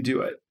 Can you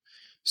do it?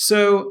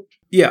 So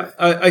yeah,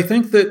 I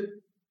think that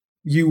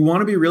you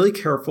want to be really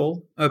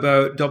careful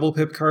about double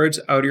pip cards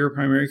out of your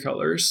primary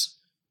colors,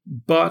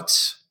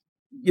 but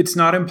it's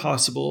not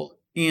impossible.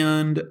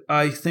 And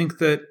I think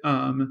that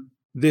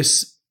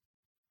this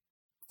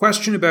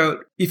question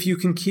about if you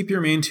can keep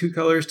your main two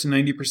colors to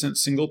 90%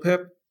 single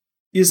pip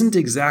isn't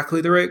exactly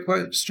the right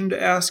question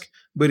to ask,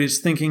 but it's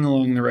thinking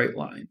along the right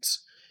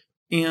lines.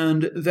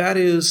 And that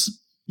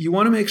is, you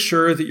want to make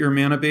sure that your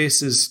mana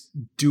base is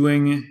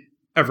doing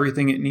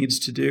everything it needs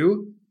to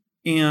do.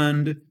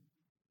 And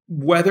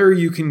whether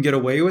you can get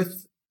away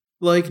with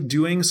like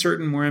doing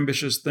certain more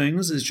ambitious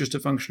things is just a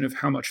function of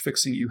how much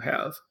fixing you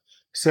have.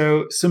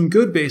 So some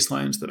good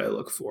baselines that I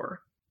look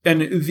for.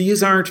 And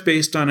these aren't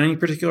based on any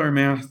particular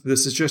math.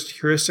 This is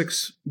just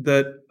heuristics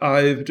that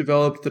I've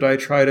developed that I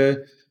try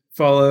to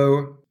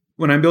follow.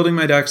 When I'm building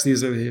my decks,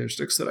 these are the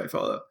heuristics that I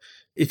follow.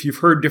 If you've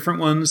heard different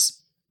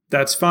ones,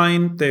 that's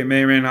fine. They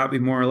may or may not be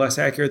more or less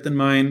accurate than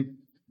mine.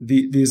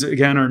 These,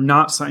 again, are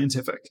not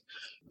scientific.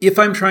 If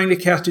I'm trying to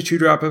cast a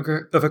 2-drop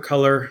of a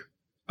color,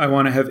 I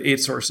want to have 8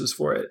 sources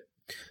for it.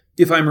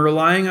 If I'm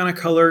relying on a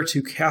color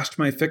to cast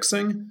my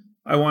fixing,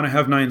 I want to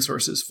have 9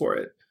 sources for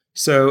it.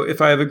 So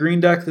if I have a green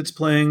deck that's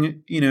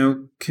playing,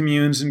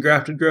 Communes and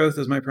Grafted Growth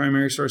as my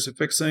primary source of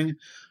fixing,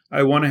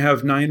 I want to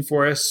have 9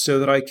 forests so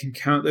that I can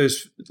count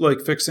those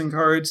like fixing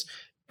cards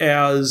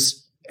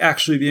as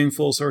actually being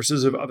full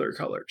sources of other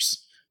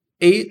colors.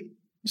 8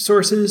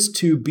 sources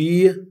to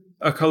be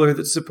a color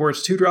that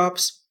supports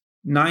 2-drops,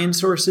 9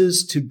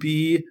 sources to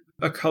be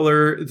a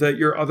color that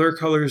your other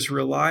colors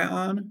rely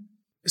on,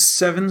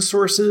 7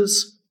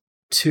 sources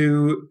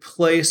to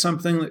play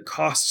something that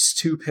costs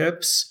 2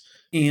 pips,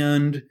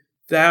 and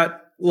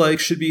that like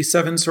should be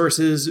 7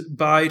 sources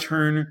by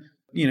turn,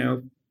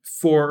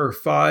 4 or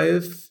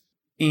 5,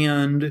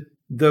 and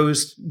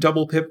those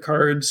double pip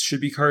cards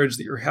should be cards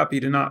that you're happy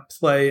to not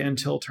play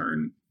until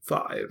turn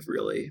 5,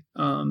 really.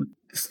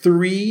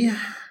 3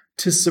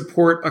 to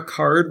support a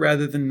card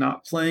rather than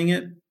not playing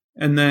it,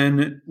 and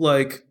then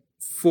like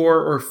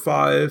 4 or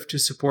 5 to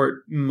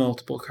support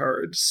multiple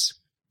cards.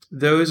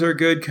 Those are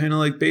good kind of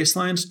like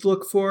baselines to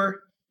look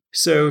for.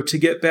 So to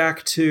get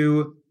back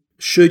to,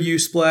 should you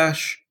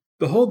splash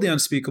Behold the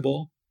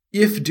Unspeakable,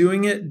 if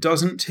doing it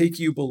doesn't take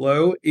you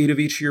below 8 of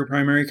each of your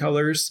primary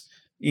colors,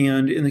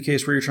 and in the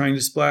case where you're trying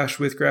to splash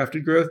with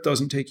Grafted Growth,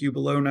 doesn't take you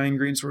below 9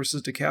 green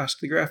sources to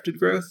cast the Grafted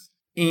Growth,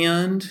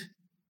 and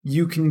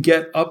you can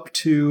get up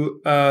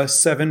to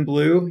 7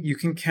 blue, you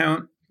can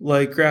count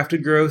like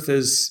Grafted Growth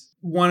as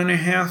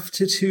 1.5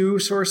 to 2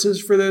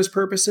 sources for those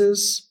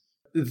purposes,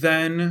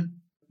 then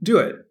do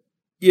it.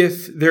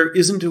 If there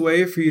isn't a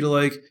way for you to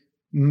like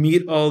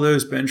meet all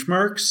those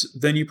benchmarks,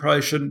 then you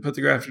probably shouldn't put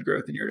the Grafted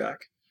Growth in your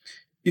deck.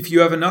 If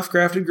you have enough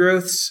Grafted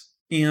Growths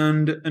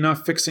and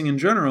enough fixing in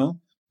general,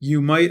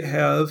 you might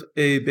have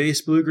a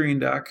base blue-green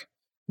deck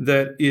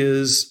that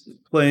is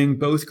playing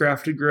both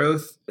Grafted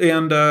Growth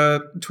and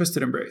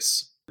Twisted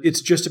Embrace.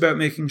 It's just about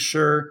making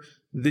sure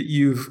that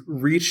you've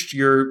reached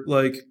your,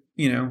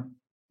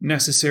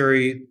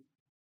 necessary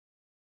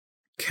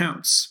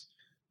counts.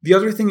 The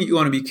other thing that you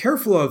want to be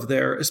careful of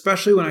there,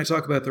 especially when I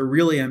talk about the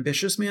really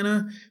ambitious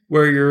mana,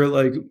 where you're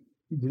like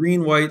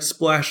green-white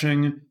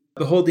splashing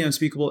Behold the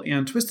Unspeakable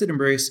and Twisted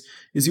Embrace,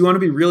 is you want to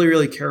be really,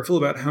 really careful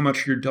about how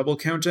much you're double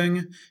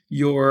counting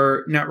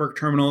your Network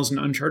Terminals and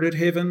Uncharted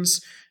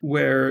Havens,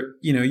 where,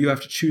 you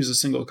have to choose a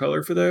single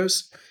color for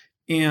those.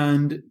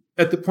 And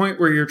at the point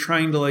where you're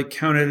trying to like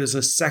count it as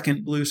a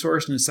second blue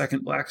source and a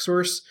second black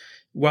source,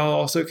 while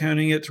also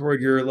counting it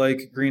toward your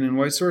like green and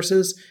white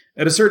sources,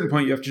 at a certain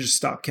point you have to just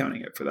stop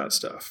counting it for that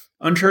stuff.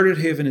 Uncharted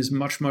Haven is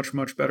much, much,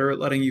 much better at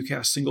letting you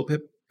cast single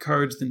pip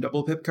cards than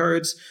double pip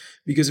cards,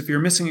 because if you're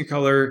missing a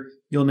color,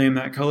 you'll name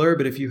that color.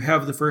 But if you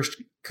have the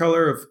first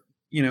color of,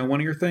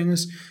 one of your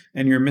things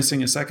and you're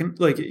missing a second,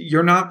 like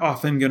you're not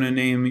often going to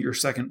name your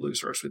second blue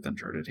source with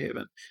Uncharted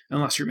Haven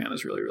unless your mana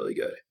is really, really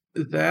good.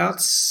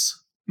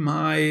 That's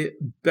my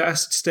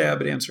best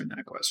stab at answering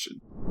that question.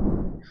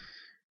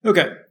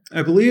 Okay,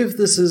 I believe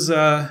this is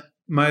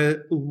my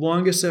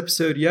longest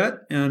episode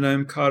yet, and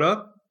I'm caught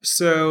up.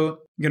 So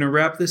I'm going to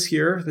wrap this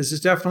here. This is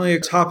definitely a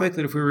topic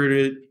that if we were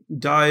to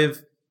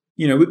dive,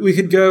 we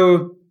could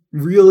go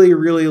really,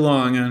 really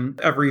long on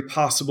every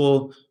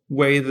possible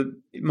way that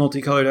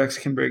multicolor decks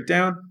can break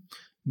down.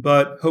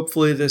 But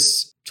hopefully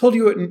this told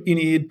you what you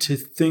need to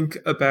think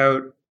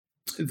about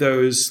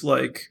those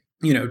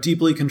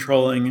deeply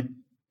controlling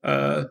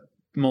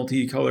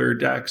multicolor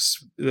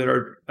decks that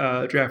are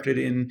drafted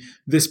in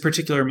this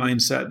particular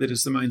mindset that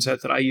is the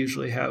mindset that I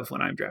usually have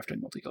when I'm drafting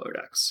multicolor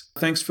decks.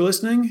 Thanks for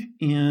listening,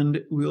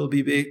 and we'll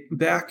be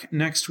back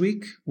next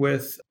week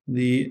with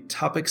the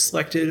topic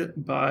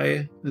selected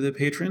by the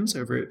patrons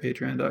over at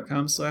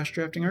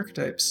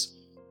patreon.com/draftingarchetypes.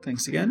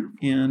 Thanks again,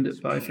 and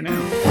bye for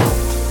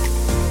now.